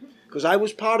 Because I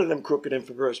was part of them crooked and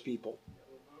perverse people.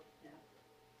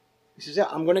 He says, yeah,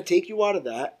 I'm going to take you out of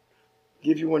that,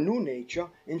 give you a new nature,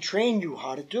 and train you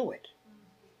how to do it.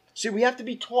 See, we have to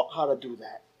be taught how to do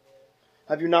that.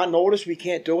 Have you not noticed we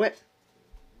can't do it?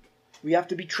 We have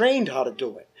to be trained how to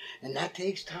do it. And that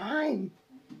takes time.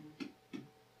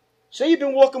 Say you've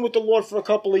been walking with the Lord for a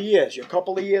couple of years. You're a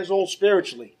couple of years old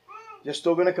spiritually. You're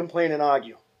still going to complain and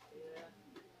argue.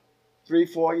 3,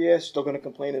 4 years, still going to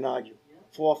complain and argue.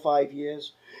 4 or 5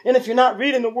 years. And if you're not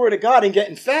reading the Word of God and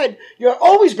getting fed, you're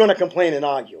always going to complain and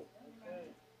argue.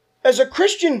 As a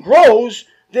Christian grows,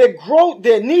 their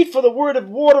need for the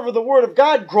water of the Word of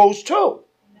God grows too.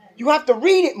 You have to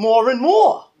read it more and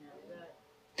more.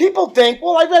 People think,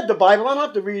 well, I read the Bible, I don't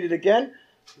have to read it again.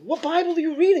 What Bible are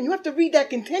you reading? You have to read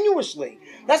that continuously.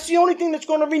 That's the only thing that's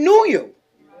going to renew you.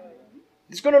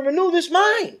 It's going to renew this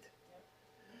mind.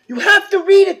 You have to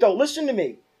read it though. Listen to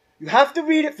me. You have to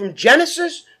read it from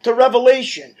Genesis to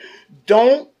Revelation.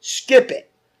 Don't skip it.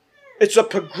 It's a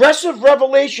progressive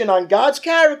revelation on God's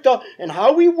character and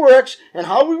how He works and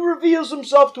how He reveals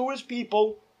Himself to His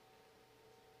people.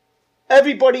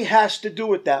 Everybody has to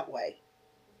do it that way.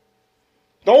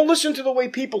 Don't listen to the way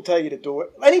people tell you to do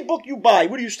it. Any book you buy,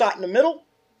 what do you start in the middle?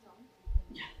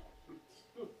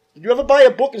 Did you ever buy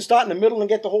a book and start in the middle and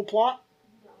get the whole plot?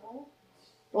 No.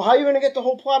 Well, how are you going to get the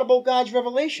whole plot about God's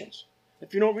revelations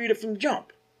if you don't read it from the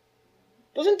jump?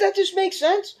 Doesn't that just make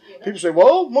sense? Yeah. People say,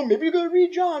 well, maybe you're going to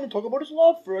read John and talk about his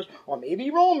love first, or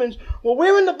maybe Romans. Well,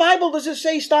 where in the Bible does it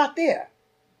say start there?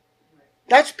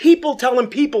 That's people telling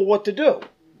people what to do.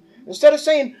 Instead of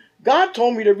saying, God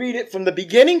told me to read it from the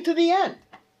beginning to the end.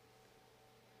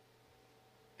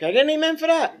 Can I get an amen for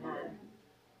that?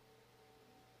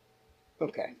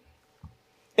 Okay.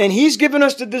 And he's given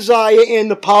us the desire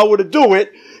and the power to do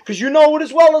it, because you know it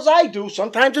as well as I do.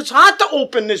 Sometimes it's hard to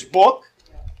open this book,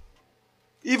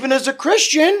 even as a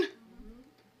Christian,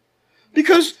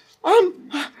 because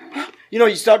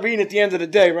you start reading at the end of the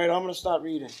day, right? I'm going to start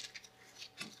reading.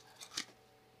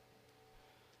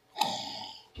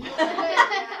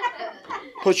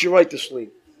 Puts you right to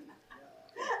sleep.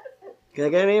 Can I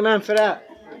get an amen for that?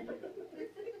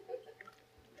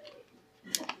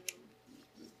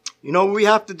 You know what we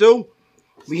have to do?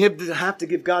 We have to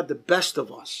give God the best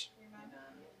of us.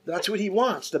 That's what he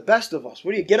wants, the best of us.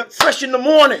 What do you get up fresh in the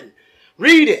morning?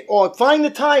 Read it, or find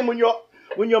the time when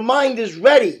your mind is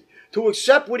ready to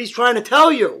accept what he's trying to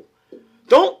tell you.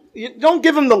 Don't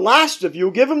give him the last of you,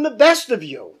 give him the best of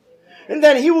you. And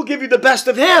then he will give you the best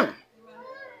of him.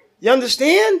 You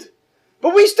understand?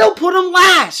 But we still put him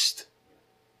last.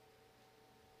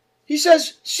 He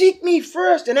says, seek me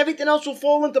first and everything else will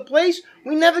fall into place.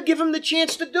 We never give him the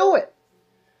chance to do it.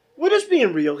 We're just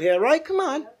being real here, right? Come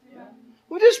on.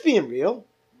 We're just being real.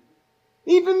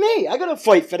 Even me. I got to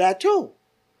fight for that too.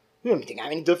 You don't think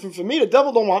I'm any different from me. The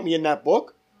devil don't want me in that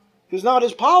book. It's not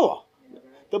his power.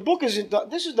 The book this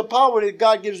is the power that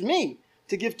God gives me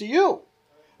to give to you.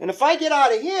 And if I get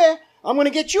out of here, I'm going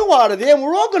to get you out of there and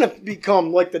we're all going to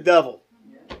become like the devil.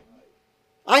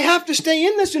 I have to stay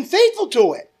in this and faithful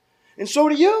to it. And so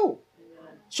do you.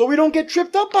 So we don't get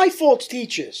tripped up by false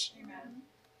teachers.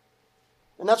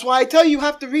 And that's why I tell you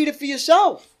have to read it for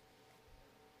yourself.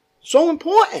 So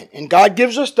important. And God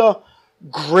gives us the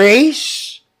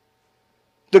grace.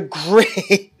 The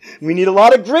grace. We need a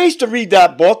lot of grace to read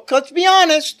that book. Let's be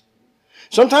honest.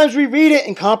 Sometimes we read it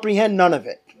and comprehend none of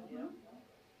it.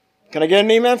 Can I get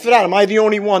an amen for that? Am I the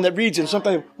only one that reads it?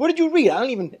 Sometimes, what did you read? I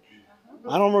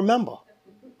don't remember.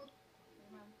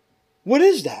 What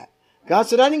is that? God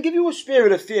said, I didn't give you a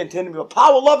spirit of fear, intended to be a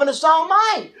power, love, and a sound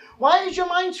mind. Why is your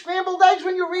mind scrambled eggs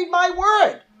when you read my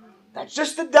word? That's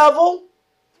just the devil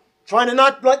trying to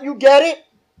not let you get it.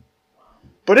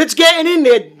 But it's getting in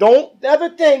there. Don't ever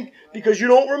think because you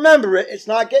don't remember it, it's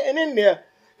not getting in there.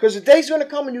 Because the day's going to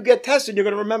come when you get tested, you're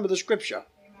going to remember the scripture.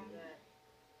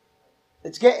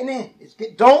 It's getting in.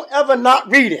 Don't ever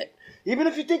not read it. Even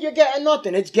if you think you're getting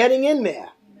nothing, it's getting in there.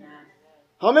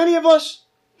 How many of us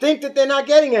think that they're not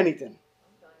getting anything?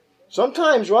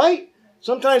 Sometimes, right?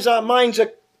 Sometimes our minds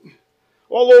are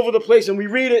all over the place and we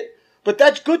read it. But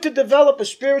that's good to develop a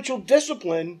spiritual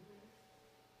discipline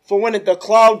for when the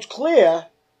clouds clear,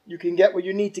 you can get what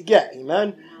you need to get.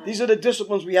 Amen? These are the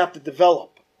disciplines we have to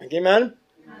develop. Amen?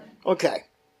 Okay.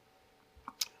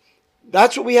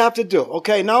 That's what we have to do.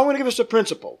 Okay, now I'm going to give us a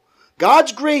principle.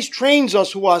 God's grace trains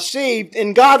us who are saved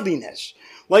in godliness.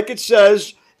 Like it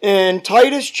says in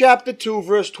Titus chapter 2,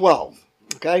 verse 12.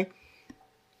 Okay?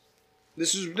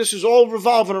 This is all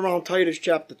revolving around Titus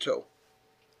chapter 2.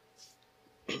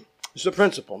 It's the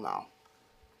principle now.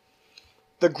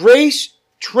 The grace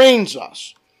trains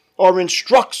us or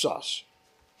instructs us.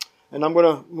 And I'm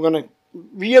going to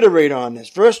reiterate on this.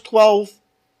 Verse 12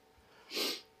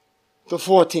 to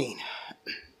 14.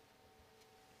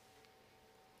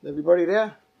 Everybody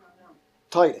there?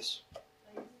 Titus.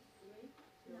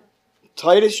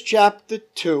 Titus chapter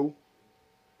 2,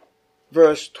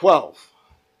 verse 12.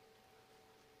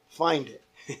 Find it.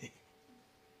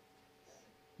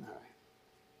 All right.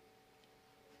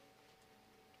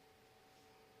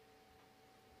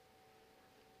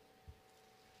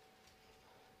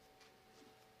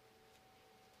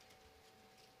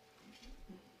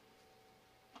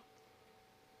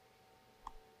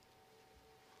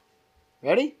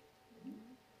 Ready?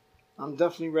 I'm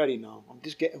definitely ready now. I'm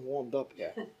just getting warmed up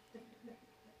here.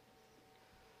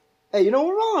 Hey, we're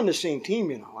all on the same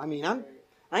team, I mean,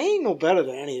 I ain't no better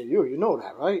than any of you. You know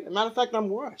that, right? As a matter of fact, I'm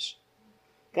worse.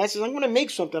 God says, I'm going to make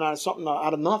something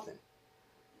out of nothing.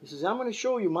 He says, I'm going to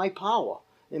show you my power.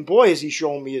 And boy, is he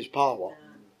showing me his power.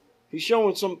 He's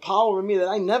showing some power in me that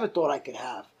I never thought I could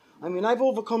have. I mean, I've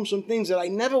overcome some things that I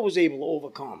never was able to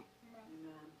overcome.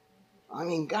 I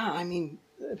mean, God,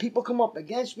 people come up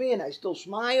against me and I still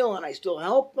smile and I still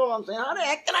help them. I'm saying, how the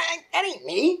heck did that ain't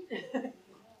me.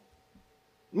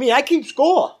 Me, I keep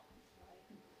score.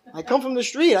 I come from the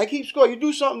street. I keep score. You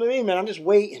do something to me, man, I'm just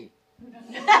waiting.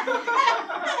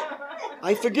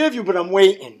 I forgive you, but I'm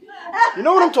waiting. You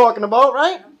know what I'm talking about,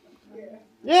 right?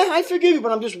 Yeah, I forgive you,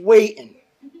 but I'm just waiting.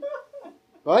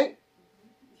 Right?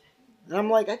 And I'm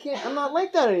like, I'm not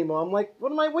like that anymore. I'm like,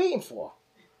 what am I waiting for?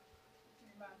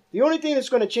 The only thing that's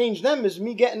going to change them is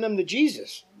me getting them to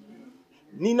Jesus.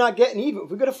 Me not getting evil.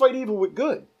 We're going to fight evil with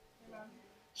good.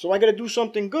 So I got to do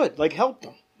something good, like help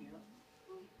them.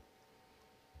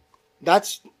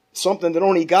 That's something that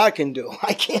only God can do.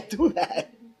 I can't do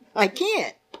that. I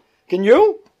can't. Can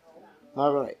you?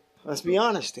 All right. Let's be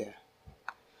honest here.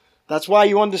 That's why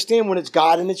you understand when it's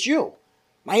God and it's you.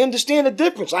 I understand the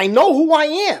difference. I know who I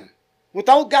am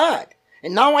without God.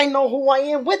 And now I know who I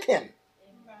am with Him.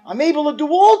 I'm able to do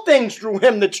all things through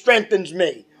Him that strengthens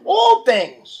me. All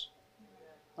things.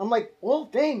 I'm like, all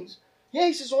things? Yeah,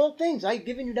 He says all things. I've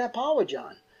given you that power,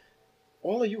 John.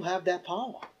 All of you have that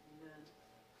power.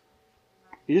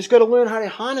 You just got to learn how to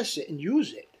harness it and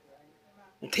use it.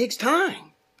 It takes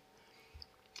time.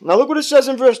 Now look what it says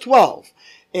in verse 12.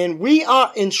 And we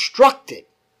are instructed,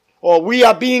 or we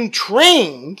are being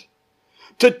trained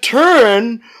to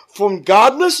turn from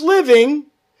godless living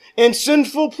and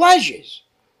sinful pleasures.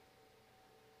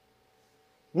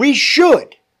 We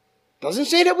should. Doesn't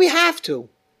say that we have to.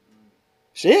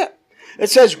 See it? It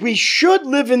says we should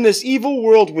live in this evil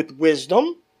world with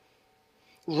wisdom,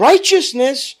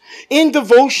 righteousness, and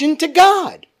devotion to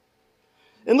God.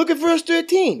 And look at verse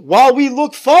 13. While we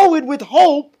look forward with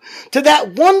hope to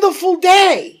that wonderful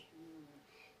day.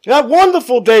 That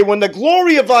wonderful day when the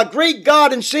glory of our great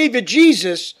God and Savior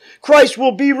Jesus Christ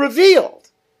will be revealed.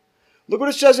 Look what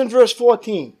it says in verse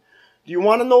 14. Do you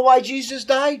want to know why Jesus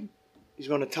died? He's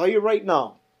going to tell you right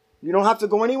now. You don't have to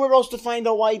go anywhere else to find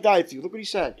out why He died for you. Look what He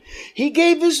said. He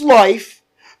gave His life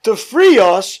to free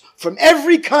us from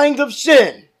every kind of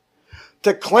sin,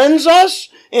 to cleanse us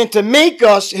and to make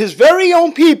us His very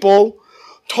own people,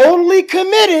 totally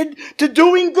committed to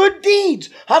doing good deeds.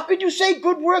 How could you say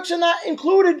good works are not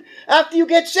included after you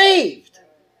get saved?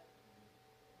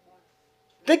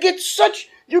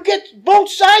 You get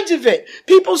both sides of it.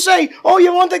 People say, oh,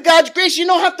 you're under God's grace, you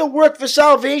don't have to work for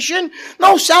salvation.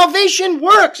 No, salvation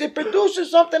works. It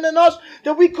produces something in us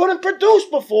that we couldn't produce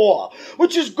before,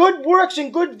 which is good works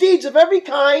and good deeds of every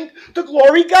kind to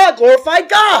glorify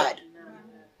God.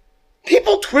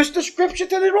 People twist the scripture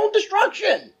to their own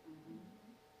destruction.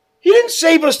 He didn't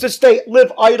save us to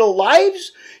live idle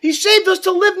lives. He saved us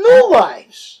to live new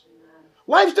lives.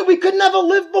 Lives that we could never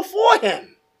live before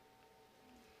Him.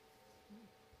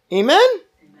 Amen?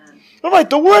 Amen? All right,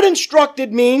 the word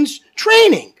instructed means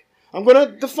training. I'm going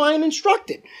to define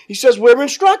instructed. He says we're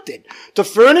instructed to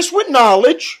furnish with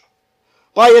knowledge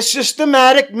by a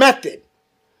systematic method.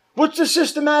 What's the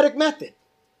systematic method?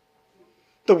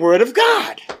 The Word of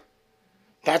God.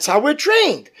 That's how we're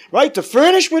trained, right? To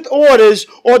furnish with orders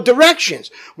or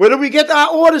directions. Where do we get our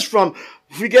orders from?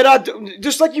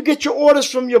 Just like you get your orders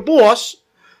from your boss,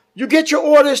 you get your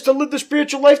orders to live the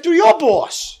spiritual life through your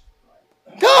boss.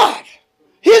 God.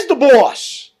 He's the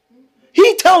boss.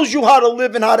 He tells you how to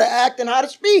live and how to act and how to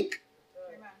speak.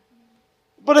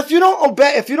 But if you don't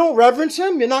obey, if you don't reverence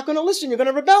Him, you're not going to listen. You're going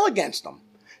to rebel against Him.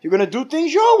 You're going to do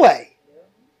things your way.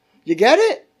 You get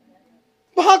it?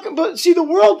 But see, the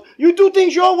world, you do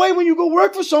things your way. When you go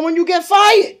work for someone, you get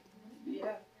fired.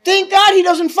 Thank God He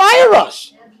doesn't fire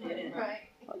us.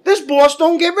 This boss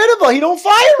don't get rid of us. He don't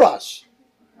fire us.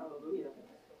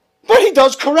 But He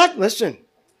does correct. Listen,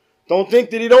 don't think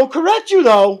that He don't correct you,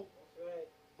 though.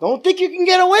 Don't think you can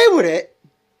get away with it.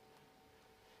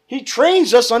 He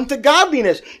trains us unto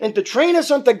godliness. And to train us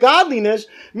unto godliness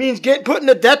means putting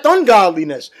to death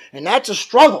ungodliness. And that's a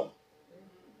struggle.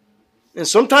 And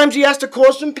sometimes He has to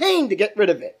cause some pain to get rid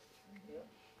of it.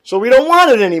 So we don't want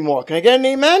it anymore. Can I get an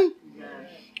amen? Amen.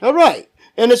 All right.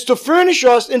 And it's to furnish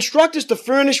us, instruct us to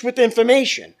furnish with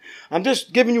information. I'm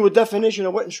just giving you a definition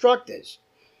of what instruct is.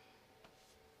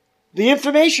 The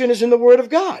information is in the Word of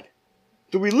God.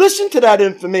 Do we listen to that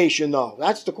information, though?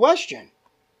 That's the question.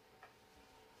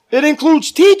 It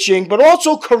includes teaching, but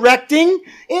also correcting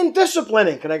and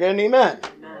disciplining. Can I get an amen?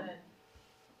 Amen.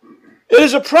 It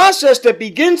is a process that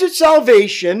begins at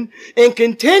salvation and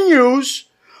continues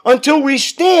until we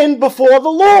stand before the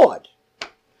Lord.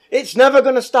 It's never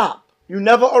going to stop. You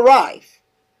never arrive.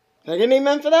 Can I get an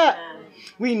amen for that? Amen.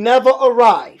 We never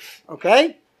arrive.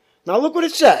 Okay? Now look what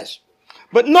it says.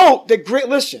 But note that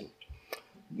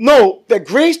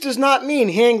grace does not mean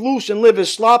hang loose and live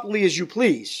as sloppily as you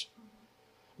please.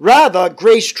 Rather,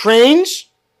 grace trains,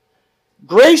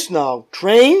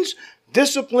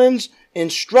 disciplines,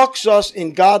 instructs us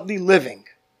in godly living.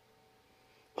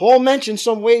 Paul mentioned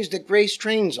some ways that grace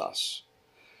trains us.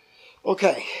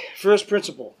 Okay, first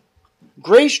principle.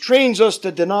 Grace trains us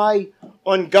to deny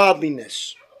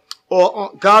ungodliness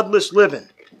or godless living.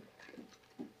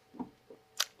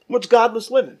 What's godless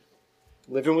living?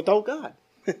 Living without God.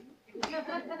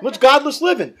 What's godless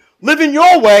living? Living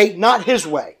your way, not his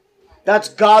way. That's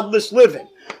godless living.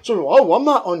 So, oh, I'm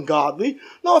not ungodly.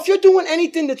 No, if you're doing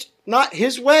anything that's not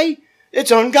his way,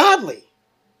 it's ungodly.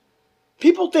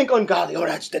 People think ungodly, oh,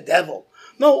 that's the devil.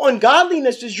 No,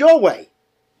 ungodliness is your way.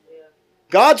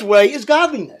 God's way is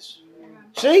godliness.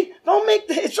 See? Don't make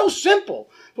it's so simple.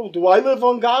 Well, do I live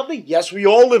ungodly? Yes, we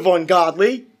all live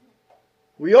ungodly.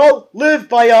 We all live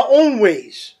by our own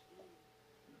ways.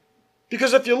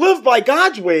 Because if you live by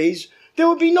God's ways, there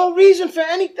would be no reason for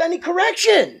any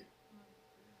correction.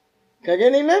 Can I get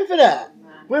an amen for that?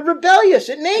 We're rebellious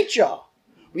in nature.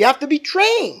 We have to be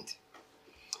trained.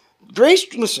 Grace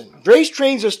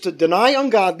trains us to deny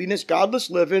ungodliness, godless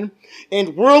living,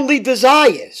 and worldly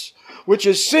desires, which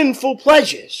is sinful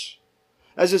pleasures,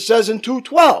 as it says in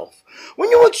 2:12.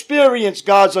 When you experience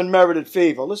God's unmerited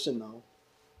favor, listen now,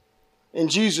 in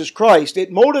Jesus Christ,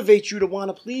 it motivates you to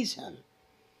want to please him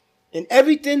in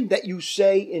everything that you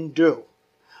say and do.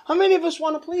 How many of us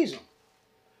want to please him?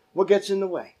 What gets in the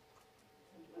way?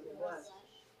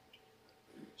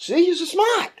 See, you're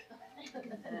smart.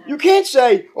 You can't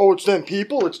say, oh, it's them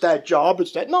people, it's that job,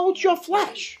 it's that. No, it's your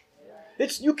flesh.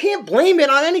 You can't blame it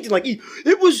on anything. Like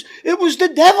it was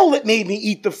the devil that made me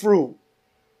eat the fruit.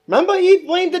 Remember, Eve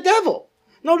blamed the devil.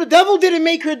 No, the devil didn't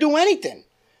make her do anything.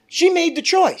 She made the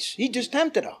choice. He just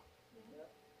tempted her.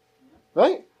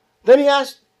 Right? Then he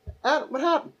asked Adam, what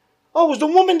happened? Oh, it was the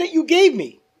woman that you gave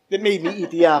me that made me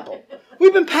eat the apple.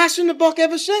 We've been passing the buck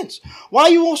ever since. Why are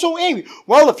you all so angry?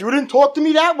 Well, if you didn't talk to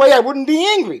me that way, I wouldn't be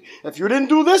angry. If you didn't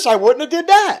do this, I wouldn't have did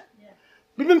that.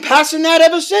 We've been passing that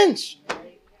ever since.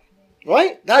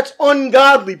 Right? That's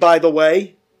ungodly, by the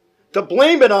way. To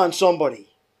blame it on somebody.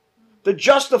 To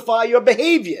justify your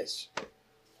behaviors.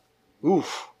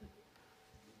 Oof.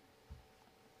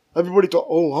 Everybody thought,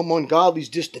 oh, I'm ungodly. It's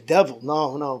just the devil.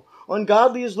 No.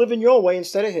 Ungodly is living your way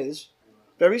instead of his.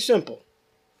 Very simple.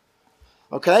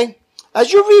 Okay?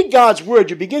 As you read God's word,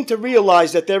 you begin to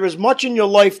realize that there is much in your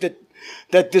life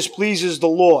that displeases the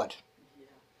Lord.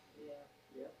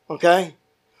 Okay?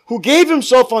 Who gave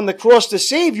himself on the cross to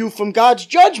save you from God's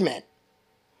judgment.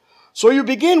 So you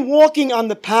begin walking on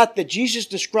the path that Jesus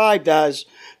described as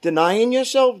denying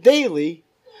yourself daily,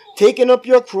 taking up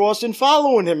your cross and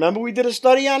following him. Remember we did a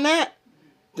study on that?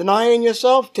 Denying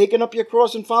yourself, taking up your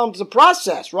cross and following. It's a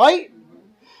process, right?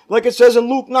 Like it says in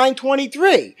Luke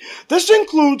 9:23. This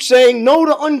includes saying no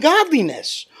to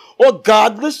ungodliness or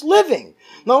godless living.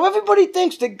 Now everybody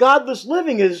thinks that godless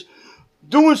living is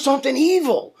doing something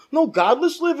evil. No,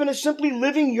 godless living is simply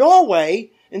living your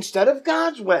way instead of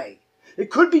God's way. It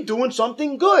could be doing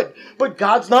something good, but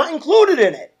God's not included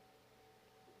in it.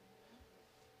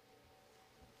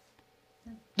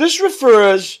 This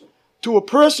refers to a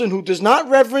person who does not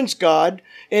reverence God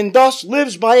and thus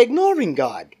lives by ignoring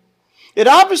God. It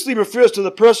obviously refers to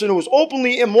the person who is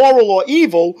openly immoral or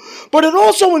evil, but it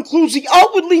also includes the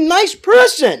outwardly nice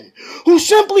person who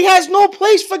simply has no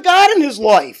place for God in his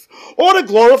life or to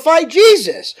glorify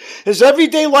Jesus. His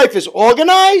everyday life is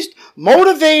organized,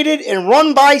 motivated, and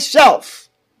run by self,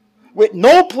 with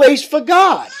no place for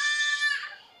God.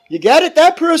 You get it?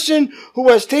 That person who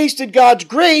has tasted God's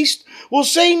grace will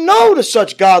say no to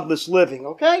such godless living,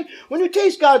 okay? When you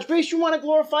taste God's grace, you want to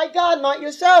glorify God, not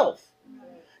yourself.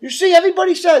 You see,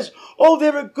 everybody says, oh,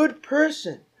 they're a good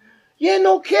person. Yeah,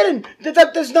 no kidding.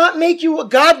 That does not make you a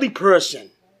godly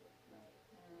person.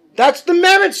 That's the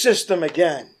merit system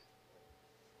again.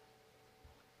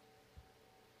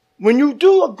 When you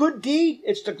do a good deed,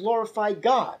 it's to glorify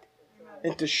God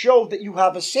and to show that you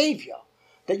have a Savior,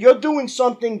 that you're doing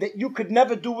something that you could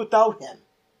never do without him.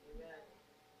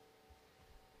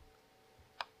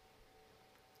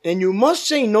 And you must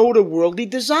say no to worldly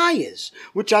desires,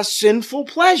 which are sinful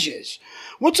pleasures.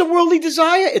 What's a worldly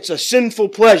desire? It's a sinful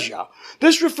pleasure.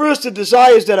 This refers to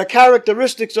desires that are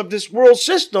characteristics of this world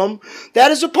system that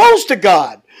is opposed to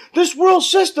God. This world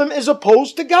system is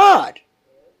opposed to God.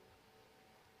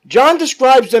 John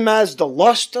describes them as the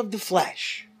lust of the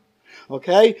flesh.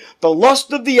 Okay? The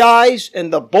lust of the eyes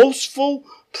and the boastful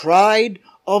pride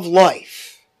of life.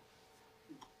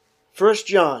 1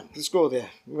 John. Let's go there.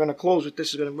 We're going to close with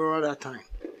this. We're out of time.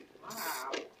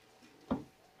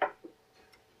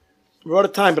 We're out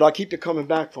of time, but I'll keep you coming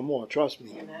back for more. Trust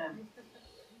me.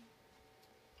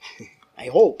 I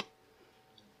hope.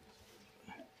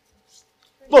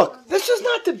 Look, this is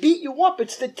not to beat you up.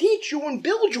 It's to teach you and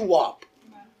build you up.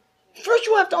 First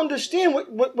you have to understand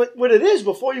what it is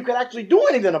before you can actually do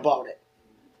anything about it.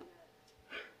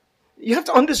 You have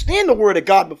to understand the Word of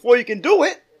God before you can do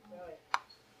it.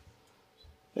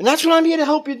 And that's what I'm here to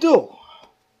help you do.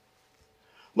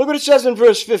 Look what it says in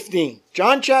verse 15.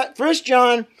 1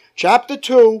 John chapter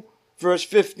 2, verse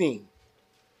 15.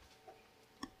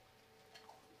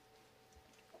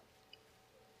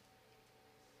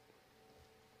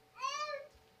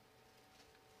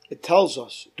 It tells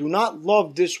us, do not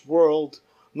love this world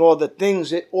nor the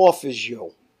things it offers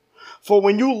you. For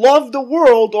when you love the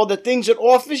world or the things it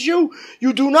offers you,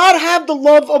 you do not have the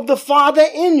love of the Father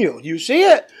in you. Do you see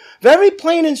it? Very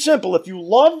plain and simple. If you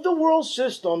love the world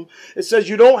system, it says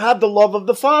you don't have the love of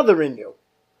the Father in you.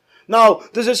 Now,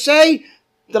 does it say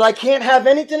that I can't have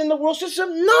anything in the world system?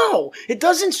 No, it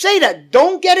doesn't say that.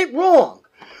 Don't get it wrong.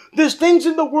 There's things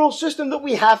in the world system that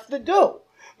we have to do.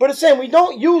 But it's saying we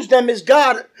don't use them as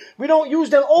God. We don't use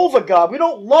them over God. We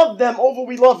don't love them over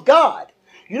we love God.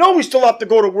 You know we still have to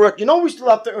go to work. You know we still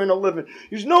have to earn a living.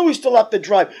 You know we still have to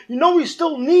drive. You know we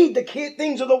still need the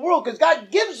things of the world because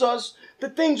God gives us the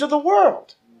things of the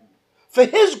world for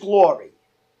His glory.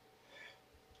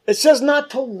 It says not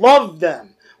to love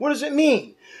them. What does it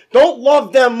mean? Don't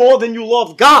love them more than you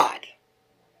love God.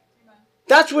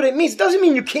 That's what it means. It doesn't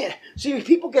mean you can't. See,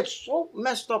 people get so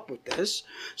messed up with this,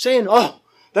 saying, oh,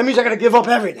 that means I got to give up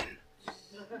everything.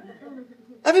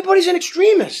 Everybody's an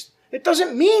extremist. It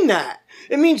doesn't mean that.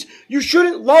 It means you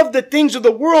shouldn't love the things of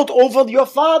the world over your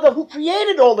Father who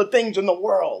created all the things in the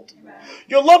world. Amen.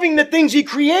 You're loving the things He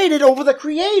created over the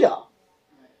Creator.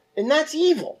 And that's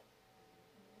evil.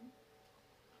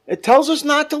 It tells us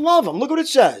not to love Him. Look what it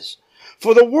says.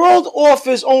 For the world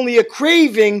offers only a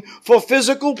craving for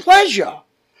physical pleasure,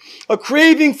 a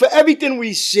craving for everything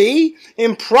we see,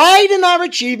 and pride in our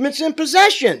achievements and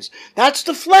possessions. That's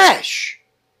the flesh.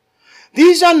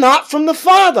 These are not from the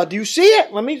Father. Do you see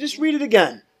it? Let me just read it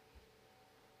again.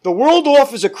 The world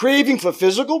offers a craving for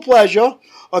physical pleasure,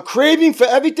 a craving for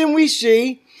everything we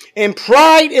see, and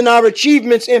pride in our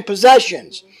achievements and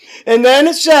possessions. And then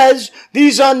it says,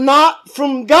 these are not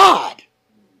from God.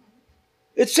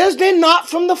 It says they're not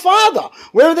from the Father.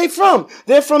 Where are they from?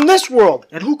 They're from this world.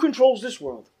 And who controls this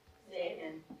world?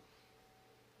 Satan.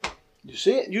 You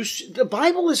see it? The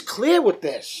Bible is clear with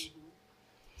this.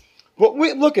 But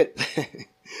look at,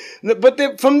 but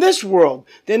they're from this world.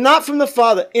 They're not from the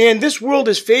Father. And this world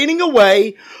is fading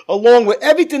away along with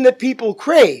everything that people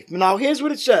crave. Now here's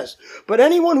what it says. But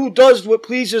anyone who does what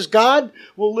pleases God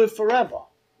will live forever.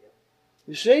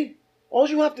 You see? All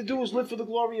you have to do is live for the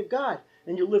glory of God.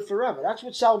 And you live forever. That's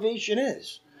what salvation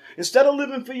is. Instead of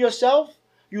living for yourself,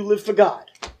 you live for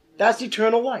God. That's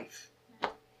eternal life.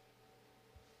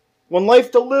 When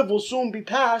life to live will soon be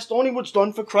past, only what's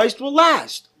done for Christ will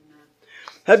last.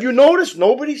 Have you noticed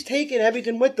nobody's taking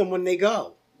everything with them when they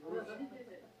go?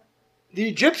 The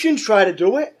Egyptians try to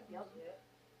do it.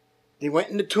 They went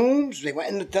in the tombs. They went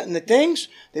in the things.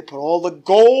 They put all the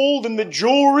gold and the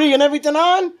jewelry and everything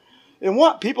on. And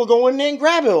what? People go in there and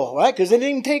grab it all, right? Because they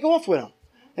didn't take off with them.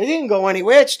 They didn't go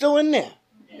anywhere. It's still in there.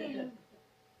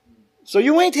 So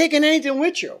you ain't taking anything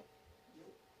with you.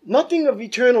 Nothing of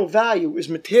eternal value is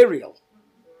material.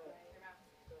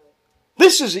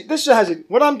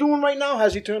 What I'm doing right now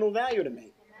has eternal value to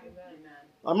me.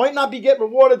 I might not be getting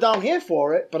rewarded down here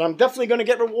for it, but I'm definitely going to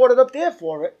get rewarded up there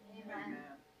for it.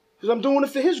 Because I'm doing it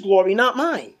for His glory, not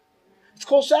mine. It's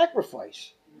called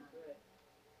sacrifice.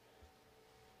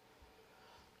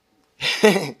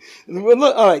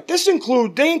 All right,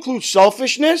 they include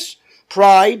selfishness,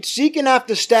 pride, seeking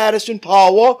after status and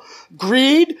power,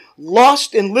 greed,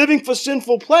 lust, and living for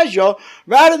sinful pleasure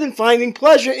rather than finding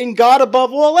pleasure in God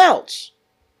above all else.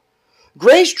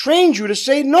 Grace trains you to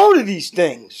say no to these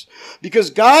things because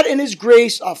God and His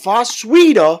grace are far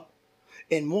sweeter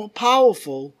and more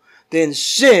powerful than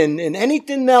sin and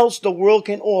anything else the world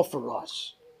can offer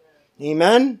us.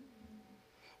 Amen?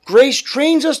 Grace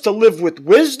trains us to live with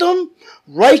wisdom,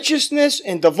 righteousness,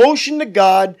 and devotion to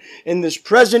God in this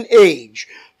present age.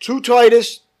 2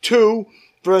 Titus 2,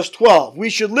 verse 12. We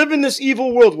should live in this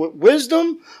evil world with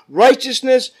wisdom,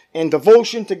 righteousness, and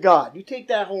devotion to God. You take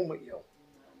that home with you.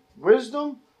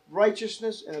 Wisdom,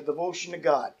 righteousness, and a devotion to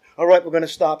God. All right, we're going to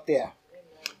stop there.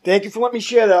 Thank you for letting me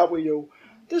share that with you.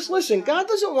 Just listen, God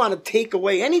doesn't want to take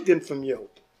away anything from you.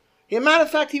 As a matter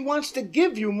of fact, He wants to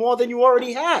give you more than you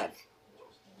already have.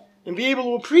 And be able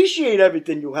to appreciate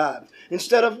everything you have.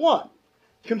 Instead of what?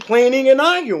 Complaining and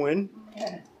arguing.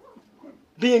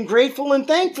 Being grateful and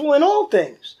thankful in all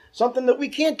things. Something that we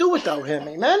can't do without Him.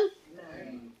 Amen?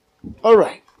 All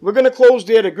right. We're going to close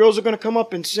there. The girls are going to come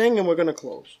up and sing, and we're going to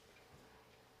close.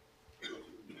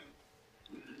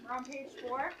 We're on page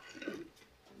 4.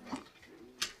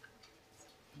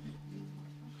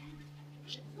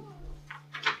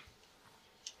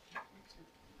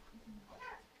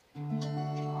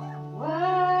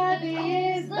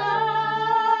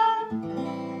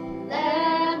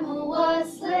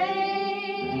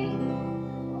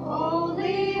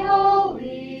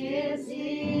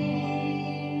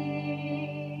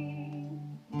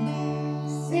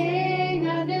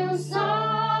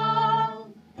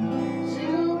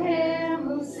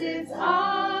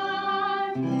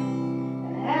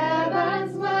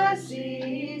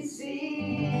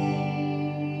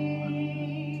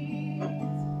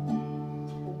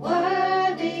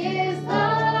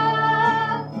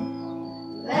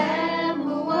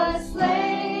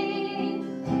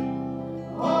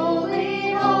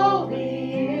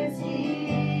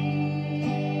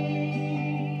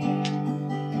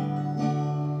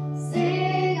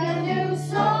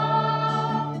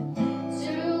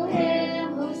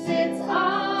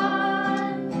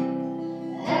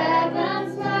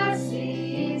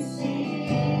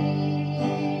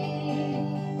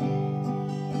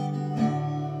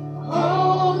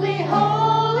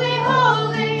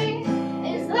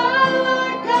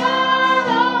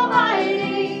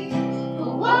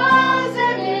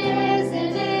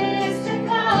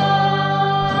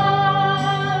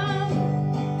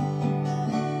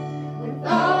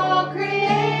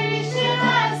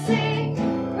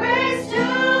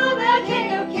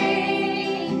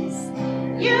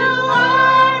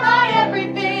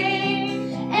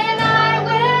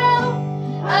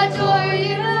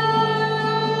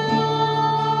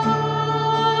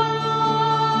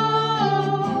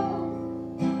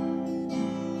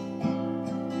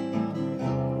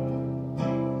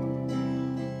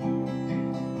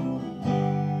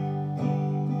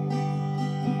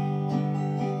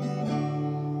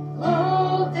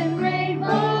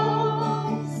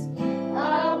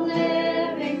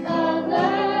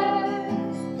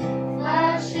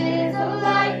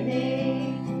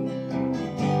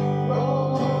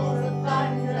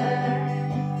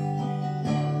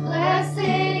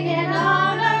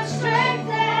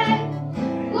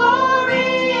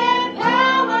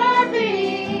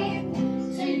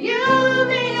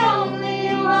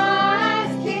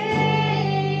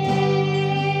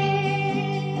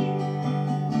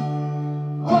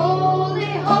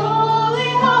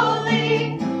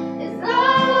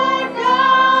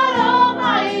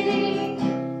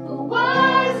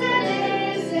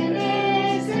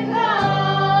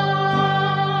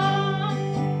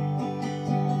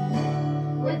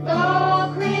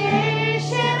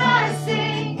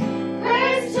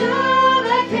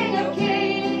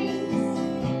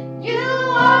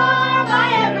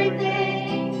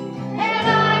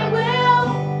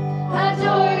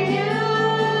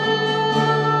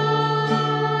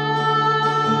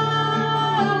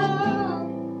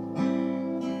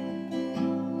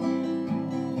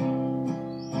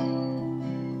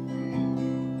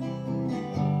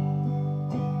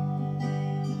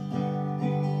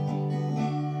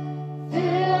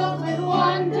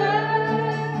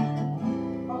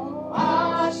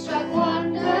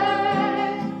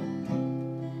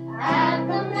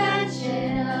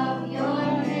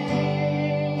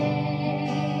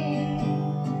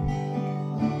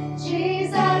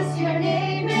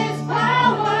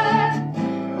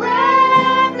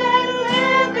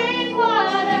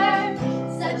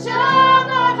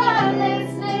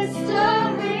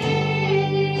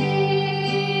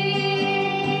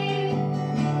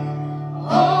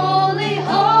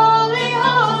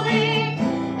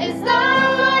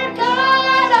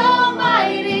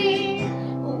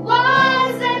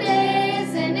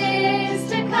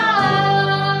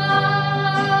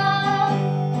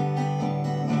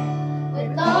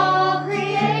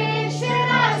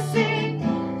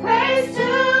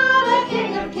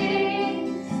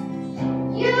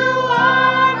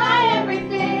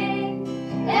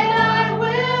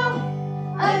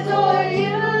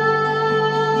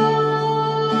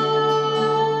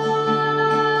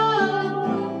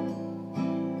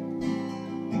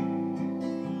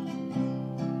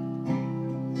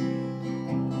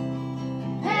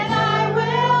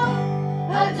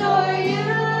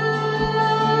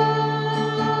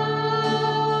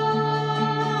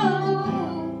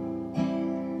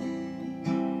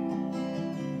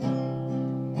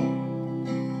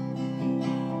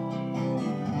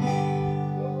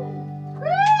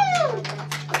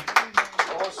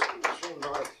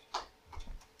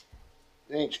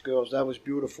 girls. That was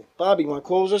beautiful. Bobby, you want to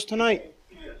close us tonight?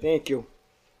 Thank you.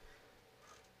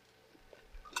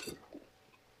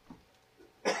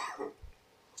 I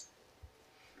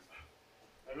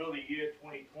know the year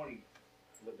 2020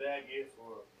 is a bad year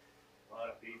for a lot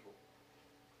of people.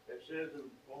 It says in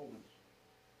Romans,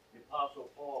 the Apostle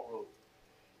Paul wrote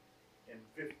in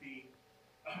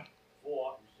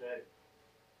 15:4, he said,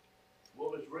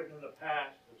 what was written in the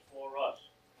past is for us,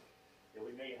 that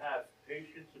we may have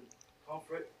patience and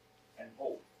comfort and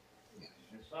hope.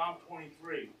 In Psalm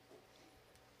 23,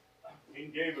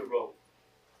 King David wrote,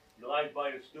 he lies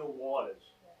by the still waters.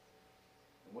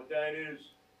 And what that is,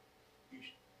 he's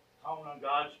counting on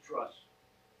God's trust.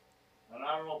 And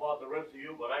I don't know about the rest of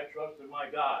you, but I trust in my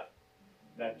God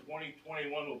that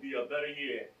 2021 will be a better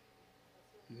year.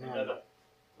 And that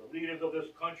the leaders of this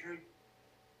country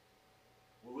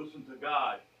will listen to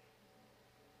God.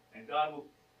 And God will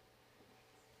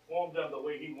form them the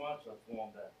way He wants to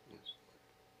form them. Yes.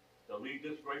 To lead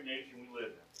this great nation we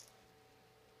live in.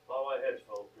 Bow our heads,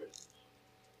 fellow Christians.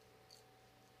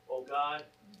 Oh God,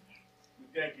 we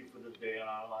thank you for this day in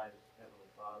our lives,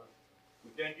 Heavenly Father.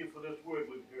 We thank you for this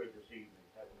word we've heard this evening,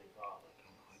 Heavenly Father.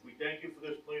 We thank you for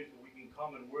this place where we can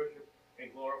come and worship and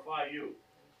glorify you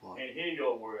and hear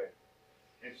your word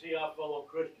and see our fellow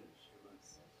Christians,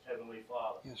 Heavenly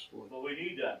Father. Yes, Lord. But we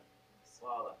need them,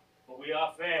 Father. But we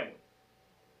are family.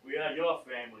 We are your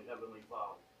family, Heavenly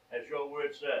Father, as your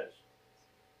word says.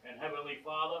 And Heavenly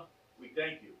Father, we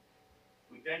thank you.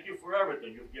 We thank you for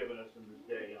everything you've given us in this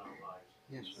day in our lives.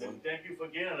 Yes, And Lord. we thank you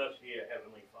for getting us here,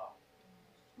 Heavenly Father.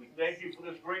 We thank you for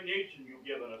this great nation you've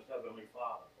given us, Heavenly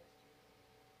Father.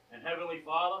 And Heavenly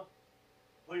Father,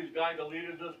 please guide the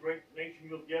leaders of this great nation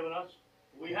you've given us.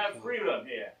 We have freedom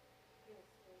here,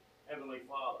 Heavenly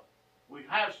Father. We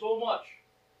have so much.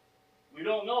 We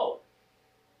don't know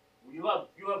it. You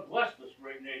have blessed this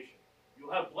great nation. You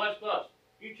have blessed us,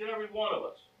 each and every one of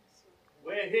us.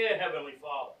 We're here, Heavenly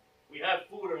Father. We have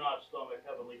food in our stomach,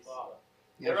 Heavenly Father.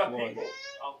 Yes, There are Lord. people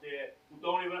out there who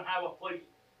don't even have a place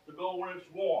to go when it's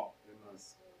warm.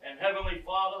 And Heavenly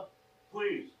Father,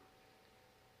 please,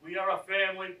 we are a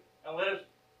family, and let us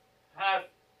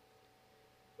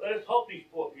help these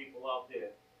poor people out there.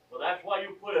 So that's why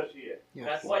you put us here. Yes,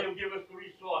 That's Lord. why you give us the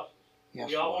resources. Yes,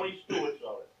 we are Lord. only stewards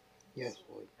of it, Yes,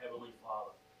 Lord. Heavenly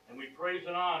Father. And we praise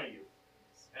and honor you.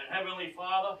 And Heavenly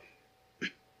Father,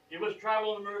 give us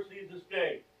travel and mercy this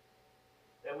day,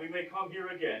 that we may come here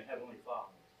again, Heavenly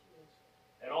Father.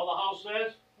 And all the house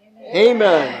says?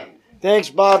 Amen. Thanks,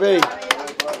 Bobby.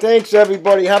 Thanks,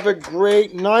 everybody. Have a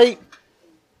great night.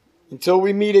 Until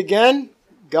we meet again,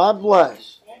 God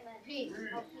bless.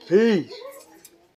 Peace.